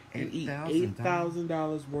long and eat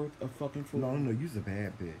 $8,000 worth of fucking food. No, you's a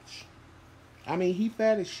bad bitch. I mean, he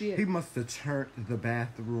fat as shit. He must have turned the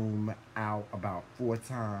bathroom out about 4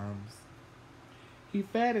 times. He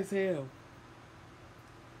fat as hell.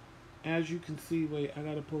 As you can see, wait, I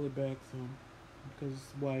gotta pull it back some because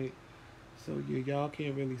it's white. So yeah, y'all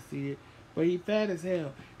can't really see it. But he fat as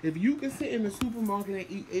hell. If you can sit in the supermarket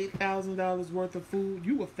and eat $8,000 worth of food,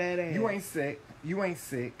 you a fat ass. You ain't sick. You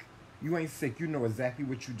know exactly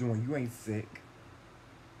what you're doing. You ain't sick.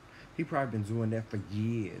 He probably been doing that for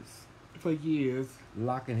years.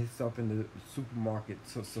 Locking himself in the supermarket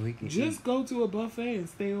so he can just go to a buffet and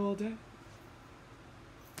stay all day.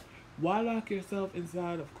 Why lock yourself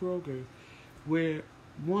inside of Kroger, where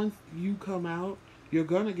once you come out, you're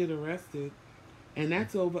gonna get arrested, and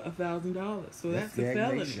that's over $1,000. So that's a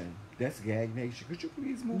felony. That's gag nation. Could you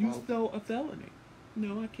please move? You stole a felony.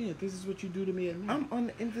 No, I can't. This is what you do to me at night. I'm on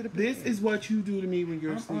the end of the bed. This is what you do to me when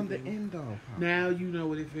you're sleeping. I'm on the end of. Now you know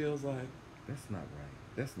what it feels like. That's not right.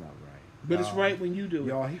 But it's right when you do it.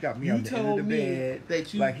 Y'all, he got me on the end of the bed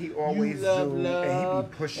that you, like he always do, and he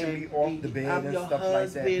be pushing me off the bed and stuff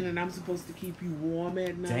like that. And I'm supposed to keep you warm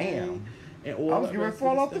at night. Damn. And all I was going to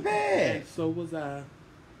fall off the bed. And so was I.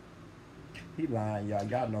 He lying, y'all.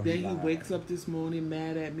 Y'all know then he lying. Then he wakes up this morning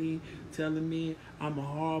mad at me, telling me I'm a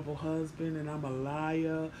horrible husband and I'm a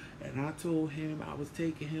liar. And I told him I was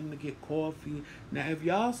taking him to get coffee. Now, if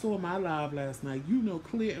y'all saw my live last night, you know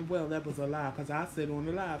clear and well that was a lie. Because I said on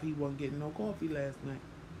the live he wasn't getting no coffee last night.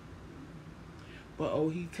 But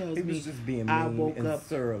he tells me was just being mean and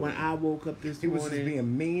surly. When I woke up this morning. He was just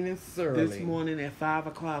being mean and surly. This morning at 5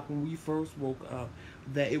 o'clock when we first woke up,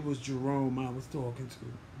 that it was Jerome I was talking to.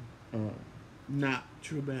 not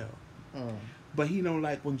Trubell. Mm. But he don't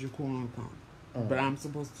like when Jaquan comes. But I'm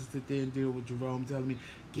supposed to sit there and deal with Jerome telling me,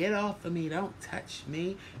 get off of me, don't touch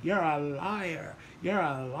me. You're a liar. You're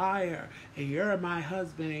a liar. And you're my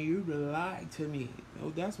husband and you lied to me. Oh,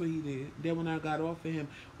 that's what he did. Then when I got off of him,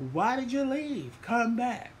 why did you leave? Come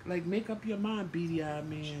back. Like, make up your mind, beady-eyed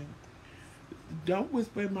man. Don't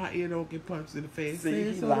whisper in my ear, don't get punched in the face. See, say he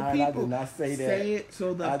it so lying. the I people did not say that. Say it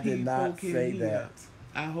so the I people did not can say hear. that.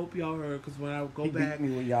 I hope y'all heard, because when I go He back beat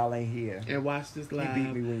me when y'all ain't here. and watch this live, He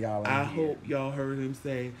beat me when y'all ain't I here. hope y'all heard him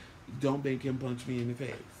say, don't make him punch me in the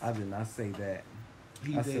face. I did not say that.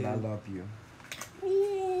 He I did. said I love you.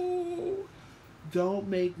 Ooh, don't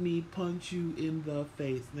make me punch you in the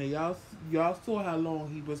face. Now y'all saw how long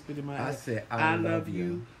he whispered in my ear. I said I love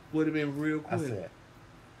you. Would have been real quick. I said.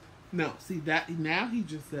 No, see that now he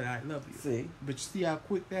just said I love you. See, but you see how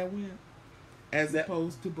quick that went, as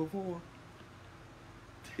opposed to before.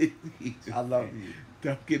 I love you.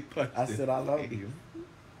 Don't get punched. I said I love you.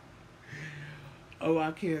 Oh,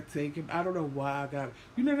 I can't take him. I don't know why I got.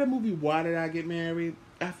 You know that movie Why Did I Get Married?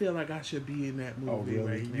 I feel like I should be in that movie. Oh,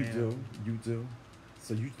 really? Right You now. do? You do?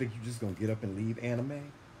 So you think you just gonna get up and leave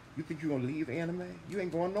anime? You think you gonna leave anime? You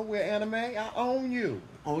ain't going nowhere, anime. I own you.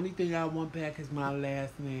 Only thing I want back is my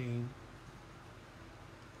last name.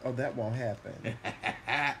 Oh, that won't happen.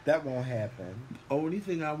 That won't happen. Only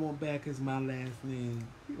thing I want back is my last name.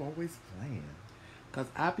 You always playing. Cause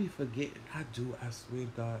I be forgetting. I do. I swear to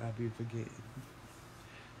God, I be forgetting.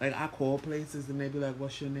 Like I call places and they be like,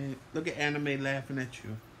 "What's your name?" Look at anime laughing at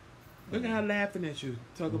you. Look at her laughing at you.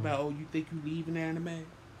 Talk about, "Oh, you think you leaving anime?"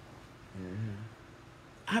 Mm-hmm.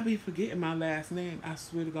 I be forgetting my last name. I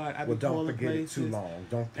swear to God, I be Well, don't calling forget places. it too long.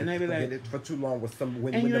 Don't And they be forget like, it for too long. With some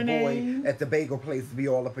when "And the your boy name?" at the bagel place be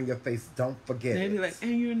all up in your face. Don't forget They it. be like,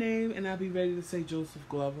 "And your name?" And I be ready to say Joseph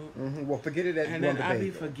Glover. Mm-hmm. Well, forget it at And Wonder then I Bagel.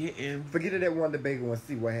 be forgetting. Forget it at Wonder Bagel and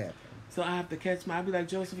see what happens. So I have to catch my. I be like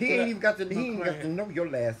Joseph. He ain't even got to. He McRae. ain't got to know your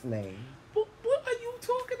last name. What are you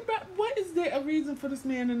talking about? What is there a reason for this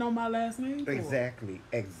man to know my last name for? Exactly.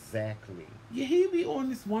 Exactly. Yeah, he be on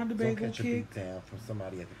this Wonder Don't Bagel catch a kick. beat down from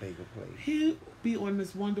somebody at the bagel place. He be on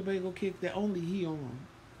this Wonder Bagel kick that only he on.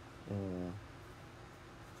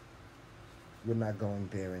 We're not going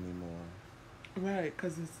there anymore. Right,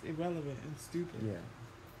 because it's irrelevant and stupid. Yeah.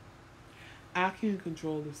 I can't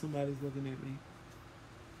control if somebody's looking at me.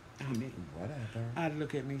 I mean, Whatever. I'd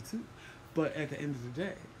look at me too. But at the end of the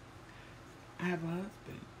day, I have a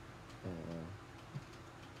husband.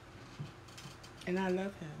 And I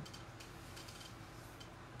love him.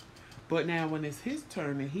 But now when it's his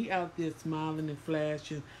turn and he out there smiling and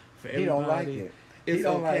flashing for everybody. He don't like it. It's He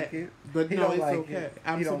don't okay. like it. But He no, don't it's like okay. it.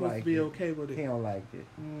 I'm He don't supposed like to be it. okay with it. He don't like it.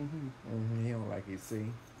 Mm-hmm. He don't like it. See?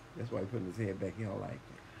 That's why he putting his head back. He don't like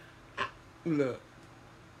it. Look,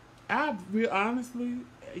 honestly,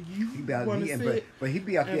 you want to sit but he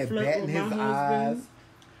be out and there flirt batting with his my eyes. husband.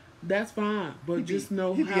 That's fine, but just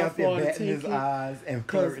know he be how out there far to batting take his it. eyes and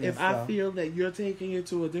Because flirting if and I stuff. feel that you're taking it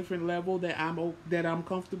to a different level that I'm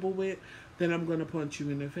comfortable with, then I'm gonna punch you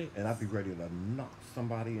in the face. And I'd be ready to knock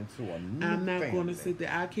somebody into a new I'm not family. gonna sit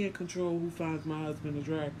there. I can't control who finds my husband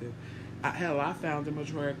attractive. I found him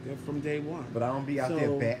attractive from day one. But I don't be out there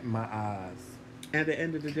batting my eyes. At the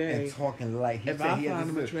end of the day, and talking like if I find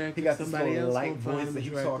him attractive, he got this somebody little else light gonna find voice him that he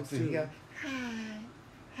talks attractive to. too. Hi,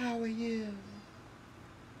 how are you?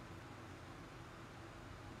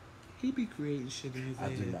 He be creating shit in his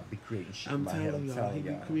head. I do not be creating shit I'm in my head. telling I'm y'all, he telling be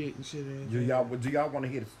y'all. creating shit in his Do head. y'all want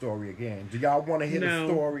to hear the story again? Do y'all want to hear the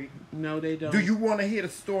story? No, they don't. Do you want to hear the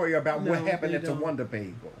story about what No, happened they at the don't. Wonder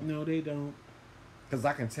Bagel? No, they don't. Because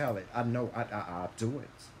I can tell it. I know. I'll do it.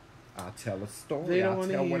 I'll tell a story. They don't I'll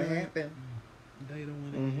wanna tell what hear it. happened. They don't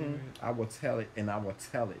want to hear it. I will tell it, and I will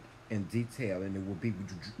tell it in detail, and it will be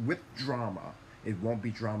with drama. It won't be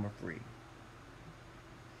drama free.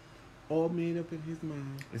 All made up in his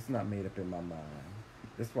mind. It's not made up in my mind.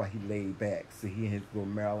 That's why he laid back. See, he in his little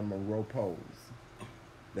Marilyn Monroe pose.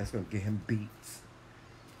 That's gonna get him beat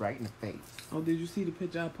right in the face Oh, did you see the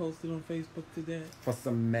picture I posted on Facebook today? for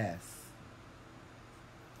some mess.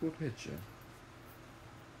 What picture?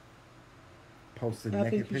 Posting I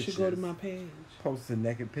naked think you pictures. should go to my page. Posting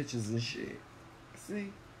naked pictures and shit.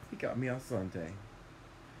 See, he got me on Sunday.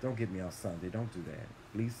 Don't get me on Sunday. Don't do that.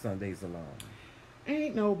 Leave Sundays alone.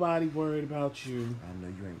 Ain't nobody worried about you. I know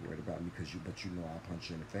you ain't worried about me but you know I'll punch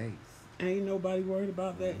you in the face. Ain't nobody worried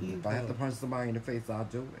about that either. If I have to punch somebody in the face, I'll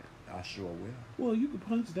do it. I sure will. Well, you can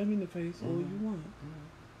punch them in the face all you want.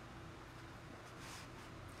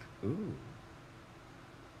 Ooh.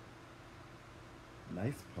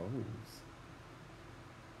 Nice pose.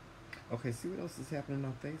 Okay, see what else is happening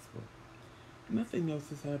on Facebook. Nothing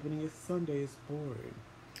else is happening. It's Sunday. It's boring.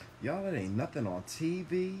 Y'all, it ain't nothing on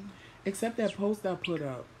TV. Except that post I put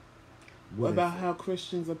up What about is it? how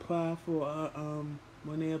Christians apply for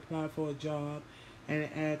when they apply for a job, and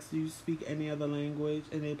it asks, "Do you speak any other language?"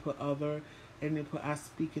 And they put other, and they put, "I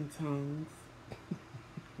speak in tongues."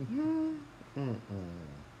 Ooh,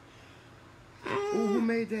 who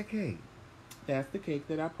made that cake? That's the cake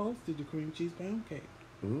that I posted, the cream cheese pound cake.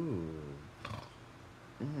 Ooh.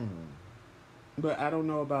 But I don't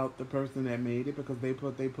know about the person that made it because they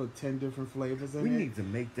put 10 different flavors in We it. need to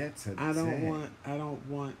make that today. I don't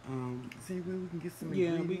want See where we can get some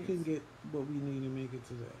yeah, ingredients? we can get what we need to make it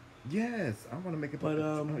today. Yes, I want to make it. But,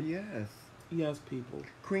 yes. Yes, people.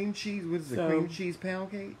 Cream cheese. What is it? So- Cream cheese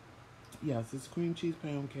pound cake. Yes, it's cream cheese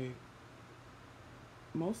pound cake.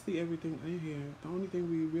 Mostly everything in here. The only thing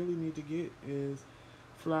we really need to get is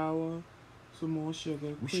flour, some more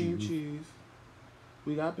sugar, We cream should use- cheese.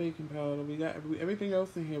 We got baking powder. We got everything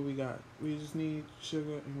else in here. We got. We just need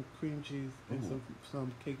sugar and cream cheese and Ooh.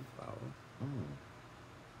 some cake flour.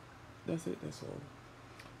 That's it. That's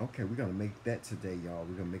all. Okay, we're gonna make that today, y'all.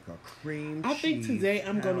 We're gonna make a cream I think cheese today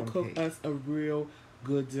I'm gonna pound cook cake. us a real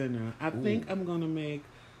good dinner. I think I'm gonna make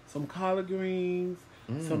some collard greens,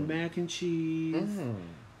 some mac and cheese,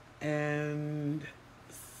 and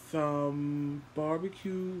some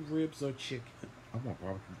barbecue ribs or chicken. I want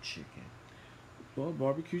barbecue chicken. Well,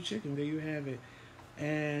 barbecue chicken, there you have it.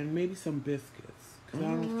 And maybe some biscuits. Because I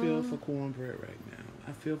don't feel for cornbread right now.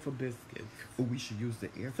 I feel for biscuits. Oh, we should use the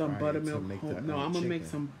air fryer Some buttermilk. to make the No, I'm gonna make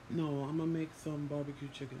chicken. I'm gonna make some barbecue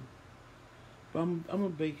chicken. But I'm gonna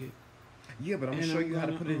bake it. Yeah, but I'm and gonna show I'm you how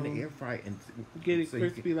to gonna, put it in the air fryer and Get it so you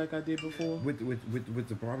crispy like I did before. with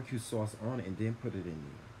the barbecue sauce on it, and then put it in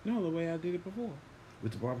there. No, the way I did it before.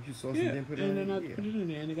 With the barbecue sauce Yeah, and then put it and in then I there. put it in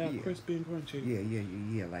there, and it got Yeah. crispy and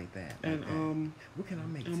crunchy. Yeah, like that. Like And that. What can I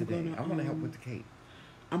make I'm today? gonna, I want to help with the cake.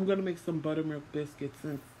 I'm gonna make some buttermilk biscuits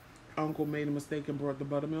since Uncle made a mistake and brought the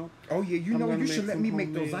buttermilk. Oh yeah, you I'm know gonna you make should let some me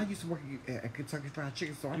make those. homemade- I used to work at Kentucky Fried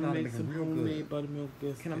Chicken, so I I'm know how to make make some them real homemade good. buttermilk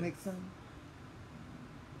biscuits. Can I make some?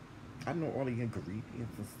 I know all the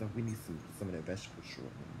ingredients and stuff. We need some of that vegetable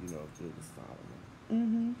shortening, you know, the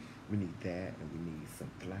solid. We need that, and we need some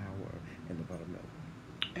flour and the buttermilk.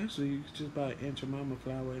 Actually, you could just buy Aunt Jemima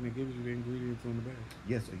flour and it gives you the ingredients on the bag.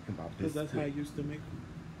 Yes, or you can buy Because biscuits. that's how I used to make them.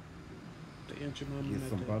 The Aunt Jemima Get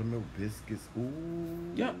some method. buttermilk biscuits.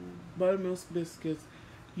 Ooh. Yep, buttermilk biscuits.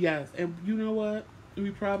 Yes, and you know what? We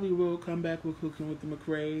probably will come back with cooking with the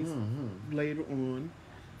McRae's later on.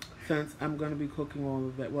 Since I'm going to be cooking all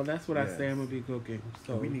of that. Well, that's what I say I'm going to be cooking.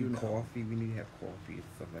 So we need you know. coffee. We need to have coffee and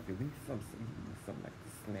stuff like that. We need something like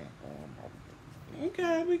to snack on.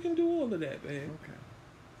 Okay, we can do all of that, babe. Okay.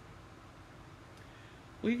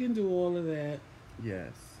 We can do all of that.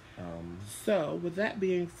 Yes. So, with that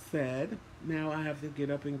being said, now I have to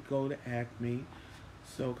get up and go to Acme.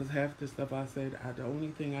 So, because half the stuff I said, the only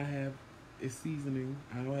thing I have is seasoning.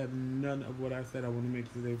 I don't have none of what I said I want to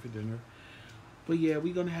make today for dinner. But yeah,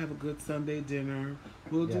 we're going to have a good Sunday dinner.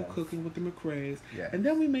 We'll do cooking with the McRae's. Yes. And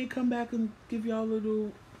then we may come back and give y'all a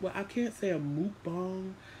little, well, I can't say a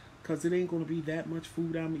mukbang, because it ain't going to be that much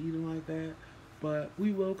food I'm eating like that. But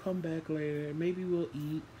we will come back later. Maybe we'll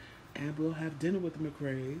eat and we'll have dinner with the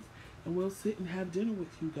McRae's. And we'll sit and have dinner with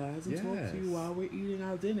you guys and talk to you while we're eating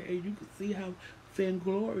our dinner. And you can see how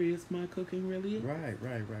fanglorious my cooking really is. Right.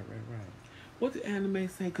 What did Anime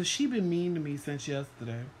say? Because she been mean to me since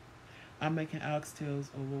yesterday. I'm making oxtails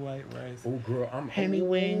over white rice. Oh, girl, I'm Henny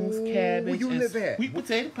wings, cabbage, where you and live at? sweet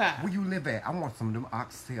potato pie. Where you live at? I want some of them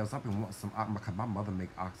oxtails. I've been wanting some. Because my mother make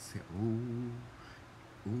oxtail.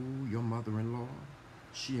 Ooh, your mother-in-law.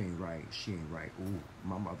 She ain't right. Ooh,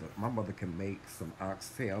 my mother can make some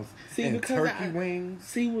oxtails and turkey wings.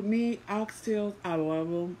 See, with me, oxtails, I love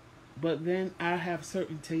them. But then I have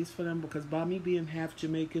certain taste for them because by me being half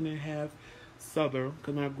Jamaican and half Southern,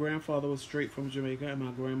 because my grandfather was straight from Jamaica and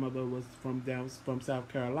my grandmother was from South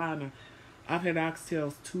Carolina, I've had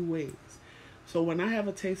oxtails two ways. So when I have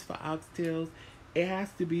a taste for oxtails, it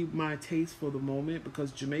has to be my taste for the moment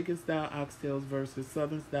because Jamaican style oxtails versus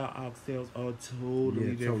Southern style oxtails are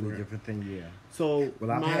totally different. Totally different thing. Yeah. So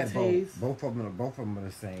Well, I've my had taste. both of them are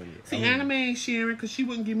the same. See, Anime ain't sharing because she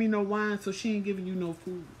wouldn't give me no wine, so she ain't giving you no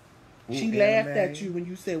food. Ooh, She laughed Anime. at you when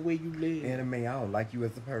you said where you live. Anime, I don't like you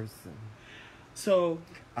as a person. So,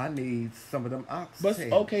 I need some of them oxtails. but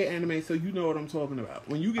okay, Anime. So you know what I'm talking about.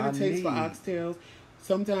 When you get a taste for oxtails,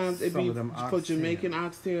 sometimes it some be of them for oxtails. Jamaican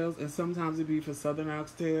oxtails, and sometimes it be for Southern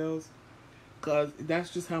oxtails. Cause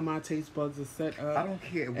that's just how my taste buds are set up. I don't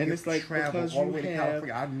care. And it's like travel because all the you way to have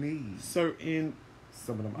California, I need certain,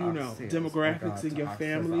 some of them you know, oxtails. demographics Oh, God, in your oxtails, I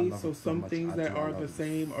family. love So them some much. things I that do, I are love the them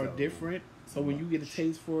same are so different. So when you get a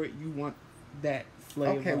taste for it, you want that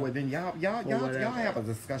flavor. Okay, well then y'all have a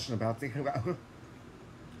discussion about thinking about.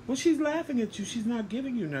 Well, she's laughing at you. She's not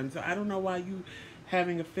giving you nothing. So I don't know why you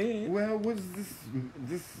having a fit. Well, what's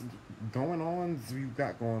this going on? You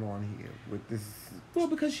got going on here with this? Well,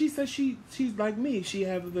 because she says she's like me. She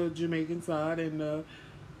have the Jamaican side and the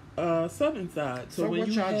Southern side. So when what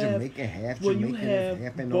you y'all have, Jamaican, half when Jamaican, you have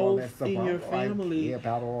half and both all that stuff? in your family, care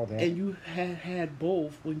about all that. and you have had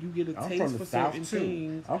both, when you get a I'm taste from for the certain South too.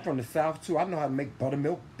 things. I'm from the South too. I know how to make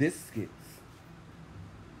buttermilk biscuits.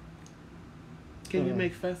 Can you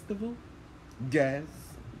make festival? Yes.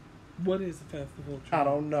 What is a festival? I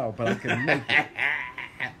don't know, but I can make it.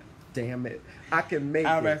 Damn it. I can make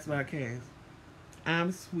I'll it. rest my case.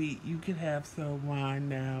 I'm sweet. You can have some wine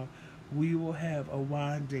now. We will have a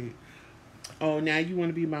wine date. Oh, now you want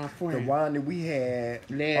to be my friend. The wine that we had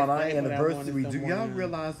Last on our night when I anniversary. wanted Do some y'all wine.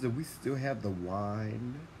 realize that we still have the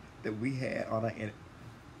wine that we had on our anniversary?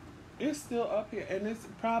 It's still up here, and it's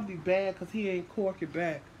probably bad because he ain't cork it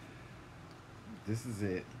back. This is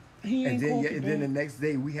it. He ain't cork it And back. then the next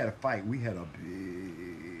day we had a fight. We had a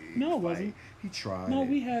big No, it fight. wasn't. He tried. No, it.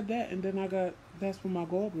 we had that, and then that's when my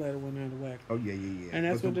gallbladder went out of whack. Oh yeah, yeah, yeah. And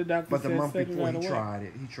that's what the doctor But the said, month set it before right he away. tried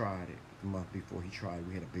it. He tried it. The month before he tried it,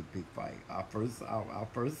 we had a big fight. Our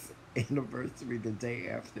first anniversary, the day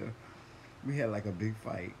after, we had like a big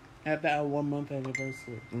fight. After our 1 month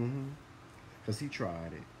anniversary. Mm-hmm. Cause he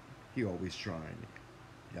tried it. He always trying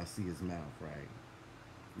it. Y'all see his mouth, right?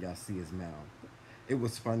 Y'all see his mouth. It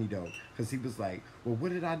was funny though, cause he was like, "Well,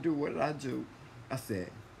 what did I do? What did I do?" I said,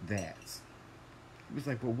 "That." He was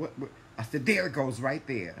like, "Well, what?" I said, "There it goes, right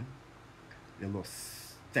there." That little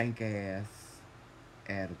stank ass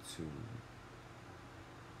attitude.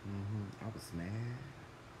 I was mad.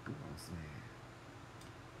 Ooh, I was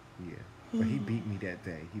mad. Yeah, but he beat me that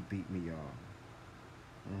day. He beat me, y'all.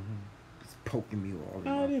 Just poking me all in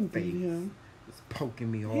my I didn't face. beat him. Just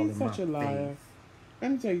poking me all He's in my face. such a liar.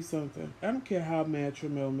 Let me tell you something. I don't care how mad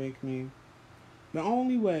Tramel make me. The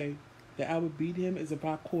only way that I would beat him is if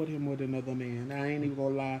I caught him with another man. I ain't even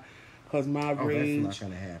gonna lie. Because my rage that's not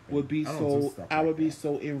gonna happen. would be I would be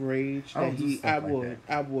so enraged I that don't do stuff like that.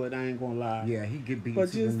 I would, I ain't gonna lie. Yeah, he get beat But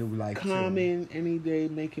into the just new life comment any day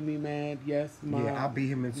making me mad. Yes, I'll beat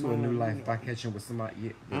him into a new life if I catch him with somebody.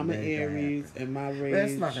 Yeah, I'm an Aries and my rage.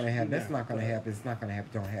 That's not gonna happen. That's not gonna happen. It's not gonna happen.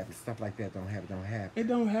 Don't happen. Stuff like that don't happen. Don't happen. It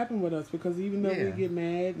don't happen with us because even though we get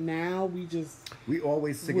mad, now we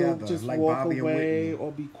always together. We'll just like walk Bobby away and Whitney.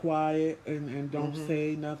 or be quiet and don't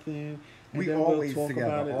say nothing. And We then always we'll talk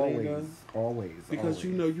together. about it later. Always. Because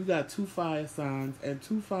you know you got 2 fire signs and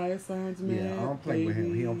 2 fire signs, man. Yeah, I don't play with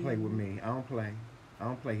him. He don't play with me. I don't play.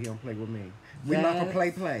 He don't play with me. We not for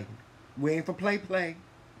play. We ain't for play.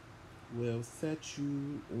 Will set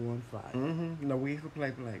you on fire. No, we ain't for play.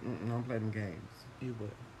 I don't play them games. It will.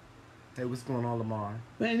 Hey, what's going on, Lamar?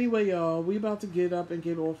 But anyway, y'all, we about to get up and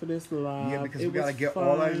get off of this live. Yeah, because we gotta get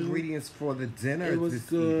all our ingredients for the dinner. It was this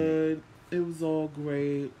good. evening. It was all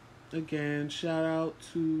great. Again, shout out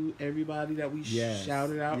to everybody that we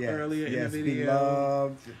shouted out earlier in the video. We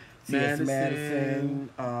love T.S. Madison.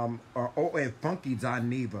 And Funky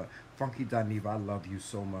Dineva. Funky Dineva, I love you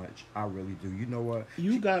so much. I really do. You know what?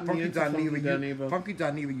 You got me into Funky Dineva. Funky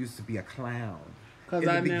Dineva used to be a clown. Because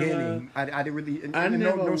in the beginning, I didn't really. I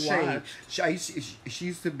never no shade. watched. She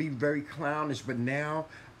used to be very clownish, but now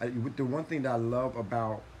the one thing that I love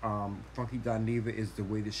about Funky Dineva is the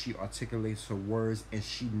way that she articulates her words, and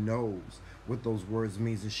she knows what those words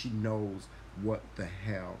means, and she knows what the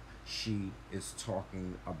hell she is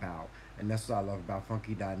talking about. And that's what I love about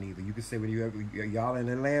Funky Dineva. You can say whatever y'all in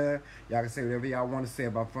Atlanta, y'all can say whatever y'all want to say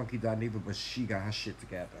about Funky Dineva, but she got her shit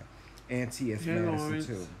together. And T.S. Madison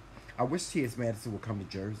too. I wish T.S. Madison would come to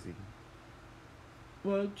Jersey.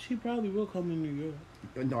 Well, she probably will come to New York.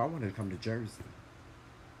 No, I wanted to come to Jersey.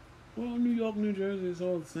 Well, New York, New Jersey is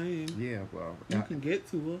all the same. Yeah, well, you can get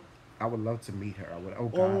to her. I would love to meet her. I would. Oh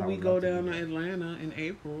God, or when we go down to Atlanta in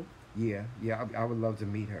April. Yeah, I would love to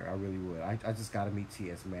meet her. I really would. I just got to meet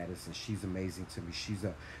T.S. Madison. She's amazing to me.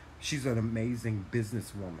 She's an amazing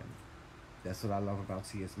businesswoman. That's what I love about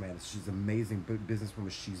T.S. Madison. She's an amazing businesswoman.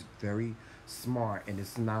 She's very smart, and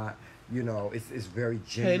it's not, it's very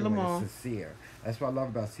genuine and sincere. That's what I love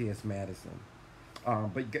about T.S. Madison.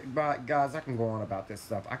 But guys, I can go on about this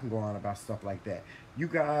stuff. I can go on about stuff like that. you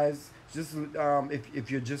guys just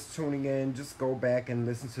if you're just tuning in, just go back and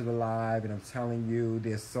listen to the live. And I'm telling you,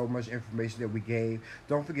 there's so much information that we gave.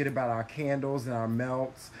 Don't forget about our candles and our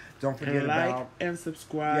melts. Don't forget And like about and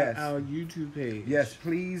subscribe our YouTube page. Yes,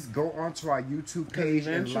 please go onto our YouTube page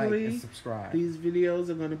and like and subscribe. These videos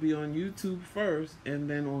are going to be on YouTube first and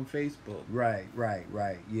then on Facebook. Right.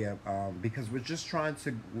 Yeah, because we're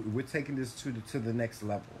taking this to the next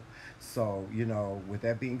level. So, with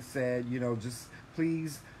that being said, just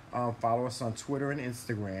please follow us on Twitter and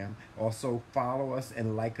Instagram. Also, follow us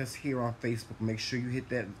and like us here on Facebook. Make sure you hit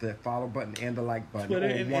the follow button and the like button. Twitter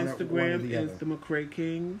and Instagram is the McRae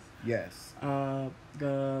Kingz. Yes.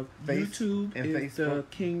 The YouTube and is Facebook.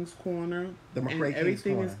 TheMcRaeKingzCorner. The McRae Kingz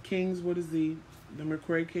everything Corner. is Kingz with a Z. The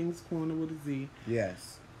McRae KingzCorner with a Z.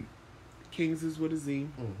 Yes. Kingz is with a Z.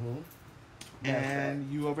 Mm-hmm.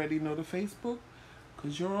 And you already know the Facebook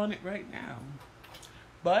because you're on it right now.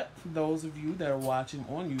 But for those of you that are watching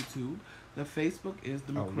on YouTube, the Facebook is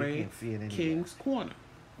the McRae Kingz Corner.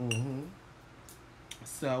 Mm-hmm.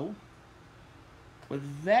 So,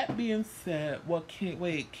 with that being said,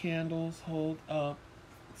 candles hold up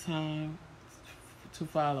time to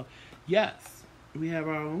follow. Yes, we have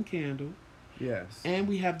our own candle. Yes. And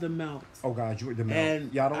we have the melts. Oh God, you the melt.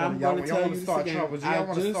 And y'all want to start trouble. Y'all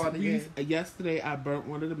want to start again. Yesterday I burnt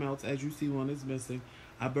one of the melts. As you see, one is missing.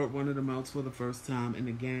 I burnt one of the melts for the first time, and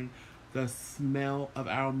again, the smell of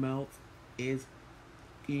our melts is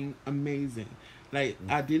fucking amazing. Like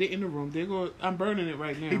I did it in the room. I'm burning it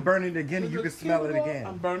right now. He burning it again, and you can smell it again.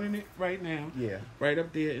 I'm burning it right now. Yeah. Right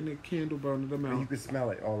up there in the candle burner, the melt. And you can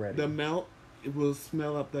smell it already. The melt, it will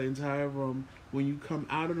smell up the entire room. When you come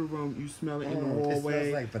out of the room, you smell it in the hallway. It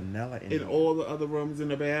smells like vanilla in all the other rooms, in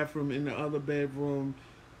the bathroom, in the other bedroom,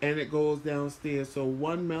 and it goes downstairs. So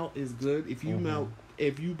one melt is good. If you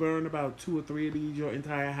if you burn about 2 or 3 of these, your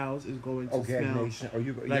entire house is going to smell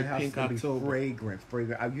like your house Pink is gonna October. Be fragrant.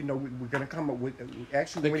 We're gonna come up with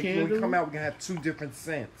actually when we come out, we're gonna have 2 different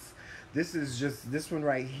scents. This is just this one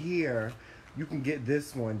right here. You can get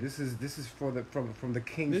this one. This is from the Kingz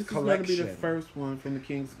collection. This is going to be the first one from the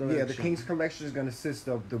Kingz collection. Yeah, the Kingz collection is going to consist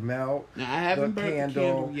of the melt, now, I haven't the burnt candle, the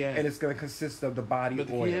candle yet, and it's going to consist of the body oil.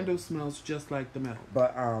 But the candle smells just like the melt.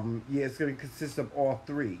 But it's going to consist of all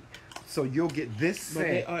 3. So you'll get this scent.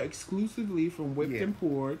 But they are exclusively from Whipped and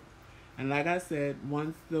Poured. And like I said,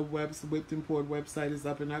 once the Whipped and Poured website is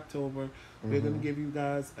up in October, we're going to give you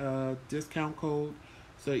guys a discount code.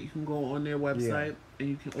 So you can go on their website and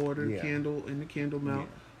you can order the candle and the candle melt. Yeah.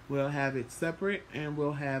 We'll have it separate and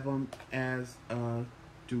we'll have them as a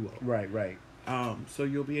duo. Right. So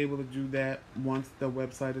you'll be able to do that once the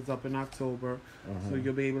website is up in October. So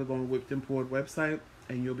you'll be able to go on Whipped and Poured website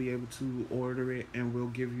and you'll be able to order it and we'll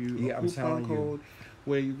give you a coupon code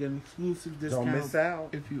where you get an exclusive discount. Don't miss out.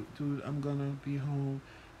 If you, dude, I'm gonna be home,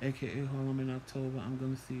 aka home in October. I'm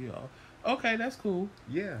gonna see y'all. Okay, that's cool.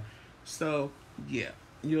 Yeah. So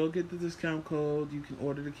you'll get the discount code. You can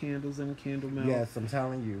order the candles and the candle melt. Yes, I'm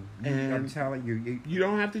telling you. I'm telling you. You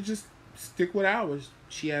don't have to just stick with ours.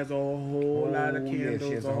 She has a whole lot of candles,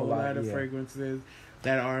 she has a whole lot of fragrances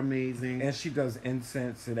that are amazing. And she does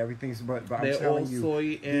incense and everything. But I'm They're telling all you,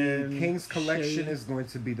 soy and the Kingz collection shade. is going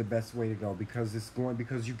to be the best way to go because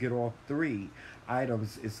you get all 3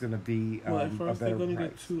 items. It's going to be well, at first a better they're going to price.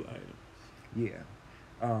 get 2 items. Yeah.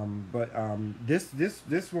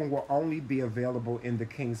 This one will only be available in the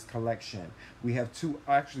Kingz collection. We have 2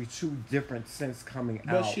 different scents coming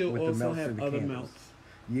but out she'll with also the melts have and the other candles. melts.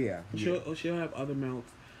 Yeah. She'll have other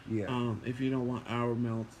melts. Yeah. If you don't want our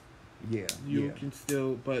melts. Yeah. You can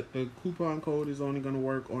still, but the coupon code is only going to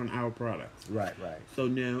work on our products. Right. So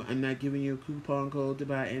no, I'm not giving you a coupon code to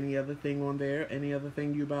buy any other thing on there. Any other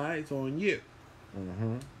thing you buy, it's on you.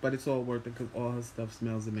 But it's all worth it because all her stuff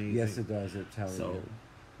smells amazing. Yes, it does. It tells you.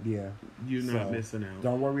 Yeah. You're not missing out.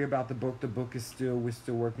 Don't worry about the book. The book is we're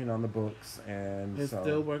still working on the books. And we're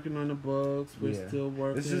still working on the books. We're still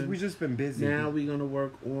working. We've just been busy. Now we're going to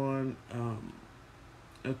work on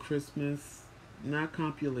a Christmas, not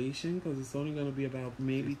compilation, because it's only going to be about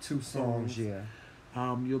maybe 2 songs. Yeah.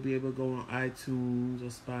 You'll be able to go on iTunes or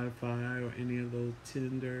Spotify or any of those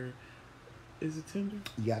Tinder. Is it Tinder?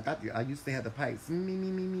 Yeah, I used to have the pipes. Me.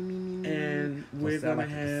 And we're going to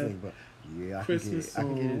have Christmas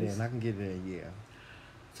songs. I can get it in, yeah.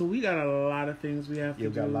 So we got a lot of things we have to do.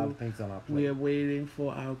 We got a lot of things on our plate. We are waiting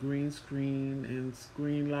for our green screen and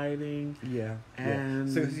screen lighting. Yeah. And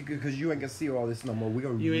so because you ain't gonna see all this no more. We're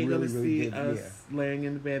gonna you ain't really, gonna really see get, us laying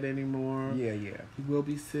in the bed anymore. Yeah. We will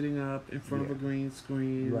be sitting up in front of a green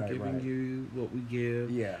screen, giving you what we give.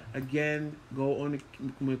 Yeah. Again, go on the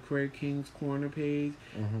McRae Kingz Corner page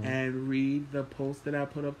and read the post that I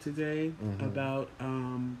put up today about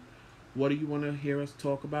what do you want to hear us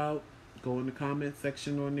talk about. Go in the comment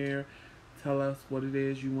section on there. Tell us what it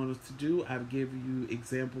is you want us to do. I've given you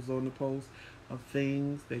examples on the post of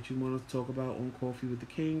things that you want us to talk about on Coffee with the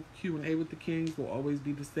King. Q&A with the Kings will always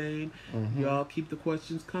be the same. Y'all keep the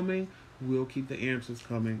questions coming. We'll keep the answers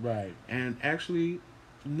coming. Right. And actually,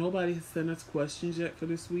 nobody has sent us questions yet for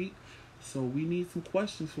this week. So we need some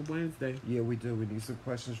questions for Wednesday. Yeah, we do. We need some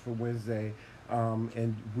questions for Wednesday.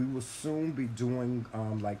 And we will soon be doing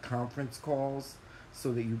like conference calls,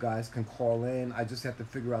 so that you guys can call in. I just have to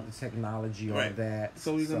figure out the technology on that.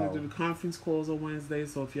 So we're going to do the conference calls on Wednesday.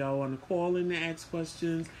 So if y'all want to call in and ask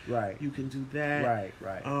questions, you can do that.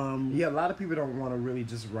 Right. Yeah, a lot of people don't want to really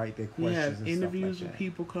just write their questions. We have and interviews stuff like with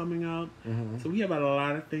people coming out. that. So we have a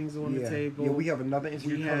lot of things on the table. Yeah, we have another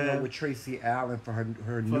interview coming up with Tracy Allen for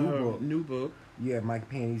her new book. Yeah, My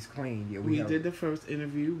Panties Clean. Yeah, we did the first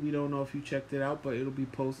interview. We don't know if you checked it out, but it'll be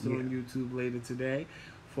posted on YouTube later today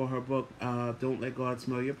for her book, Don't Let God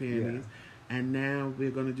Smell Your Panties. And now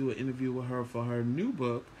we're going to do an interview with her for her new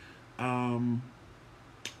book, My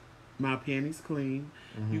Panties Clean.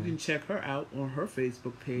 You can check her out on her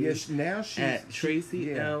Facebook page. Yes, now she's at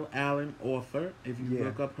Tracy L. Allen Author. If you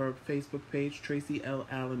look up her Facebook page, Tracy L.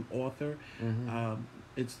 Allen Author.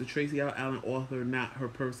 It's the Tracy L. Allen Author, not her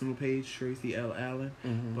personal page, Tracy L. Allen,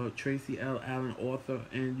 but Tracy L. Allen Author,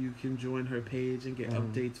 and you can join her page and get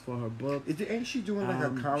updates for her book. Ain't she doing like a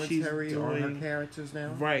commentary on her characters now?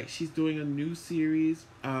 Right, she's doing a new series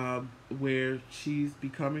where she's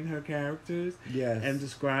becoming her characters and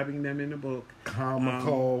describing them in the book.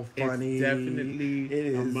 Comical, funny. It's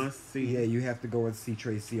definitely a must-see. Yeah, you have to go and see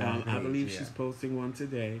Tracy on her page. I believe she's posting one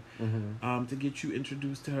today to get you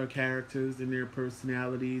introduced to her characters and their personalities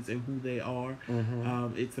and who they are.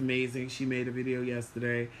 It's amazing. She made a video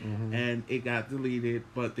yesterday and it got deleted,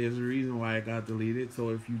 but there's a reason why it got deleted. So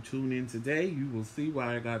if you tune in today, you will see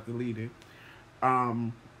why it got deleted.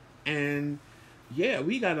 And yeah,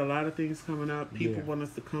 we got a lot of things coming up. People want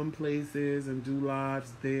us to come places and do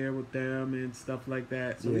lives there with them and stuff like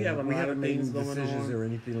that. So we have a lot of things going on. Or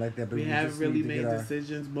anything like that, but we haven't really made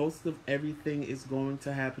decisions. Most of everything is going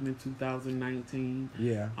to happen in 2019.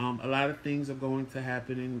 Yeah. A lot of things are going to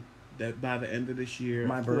happen by the end of this year.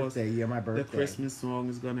 My birthday. The Christmas song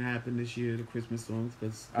is going to happen this year. The Christmas songs,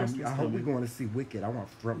 because I hope we're going to see Wicked. I want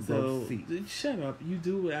front row seats. Shut up. You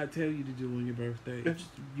do what I tell you to do on your birthday. It's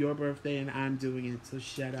your birthday and I'm doing it, so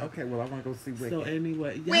shut up. Okay, well, I want to go see Wicked. So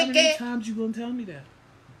anyway, how many times you going to tell me that?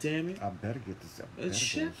 Damn it. I better get this.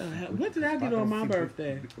 Shut the hell. What did I get on my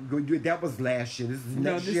birthday? That was last year. This is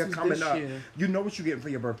next year coming up. You know what you're getting for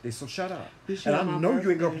your birthday, so shut up. And I know you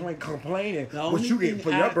ain't going to complaining what you getting for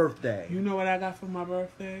your birthday. You know what I got for my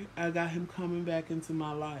birthday? I got him coming back into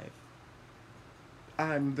my life.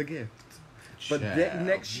 I'm the gift. But that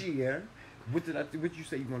next year, what did you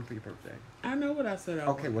say you wanted for your birthday? I know what I said I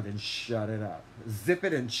wanted. Well then shut it up. Zip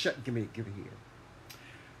it and give it here.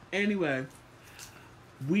 Anyway.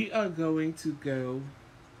 We are going to go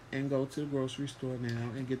to the grocery store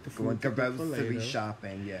now and get the food for later.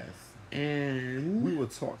 Shopping, yes. And we will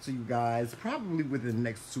talk to you guys probably within the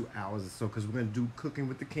next 2 hours or so, because we're going to do Cooking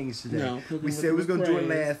with the Kings today. No, we said we was going to do it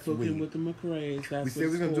last week. Cooking with the McRae's. We said we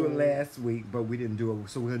were going to do it last week, but we didn't do it,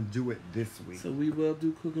 so we're going to do it this week. So we will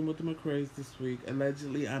do Cooking with the McRae's this week.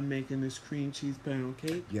 Allegedly, I'm making this cream cheese pound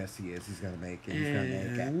cake. Yes, he is. He's going to make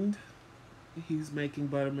it. He's making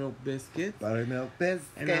buttermilk biscuits.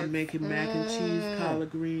 And I'm making mac and cheese,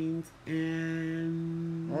 collard greens,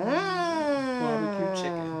 and barbecue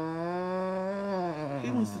chicken.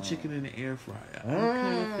 He wants the chicken in the air fryer. I'm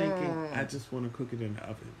kind of thinking I just want to cook it in the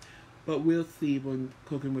oven. But we'll see when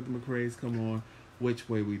Cooking with the McRae's come on which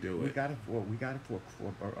way we do it. We got it for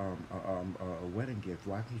a wedding gift.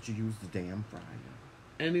 Why can't you use the damn fryer?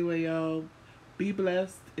 Anyway, y'all. Be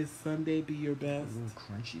blessed. It's Sunday. Be your best.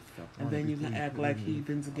 Crunchy stuff. And then you can act like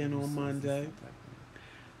heathens again on Monday.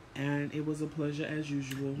 And it was a pleasure as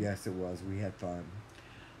usual. Yes, it was. We had fun.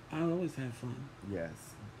 I always have fun. Yes.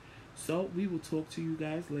 So we will talk to you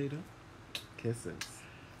guys later. Kisses.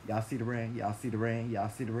 Y'all see the ring? Y'all see the ring? Y'all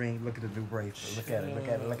see the ring? Look at the new bracelet. Look at it. Look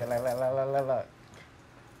at it. Look at it. Look.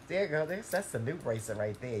 There you go. That's the new bracelet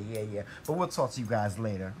right there. Yeah. But we'll talk to you guys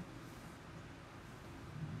later.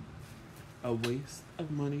 A waste of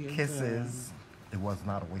money and kisses. time. It was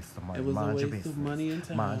not a waste of money. It was Mind a your waste business. of money and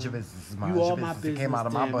time. Mind your business. Mind You your are my business. It came out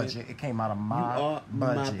of my business, budget. It came out of my are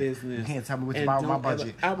budget. my business. You can't tell me what to And buy with my don't ever-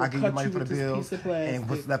 budget. I will I give you cut money you for the with this bills, piece of and what's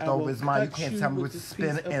plastic. left I over will is mine. You cut can't you tell me with what to this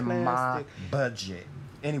spend piece of in my plastic. budget.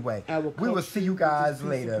 Anyway, I will we will cut see you you with this guys piece of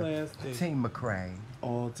later. plastic. Team McRae.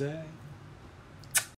 All day.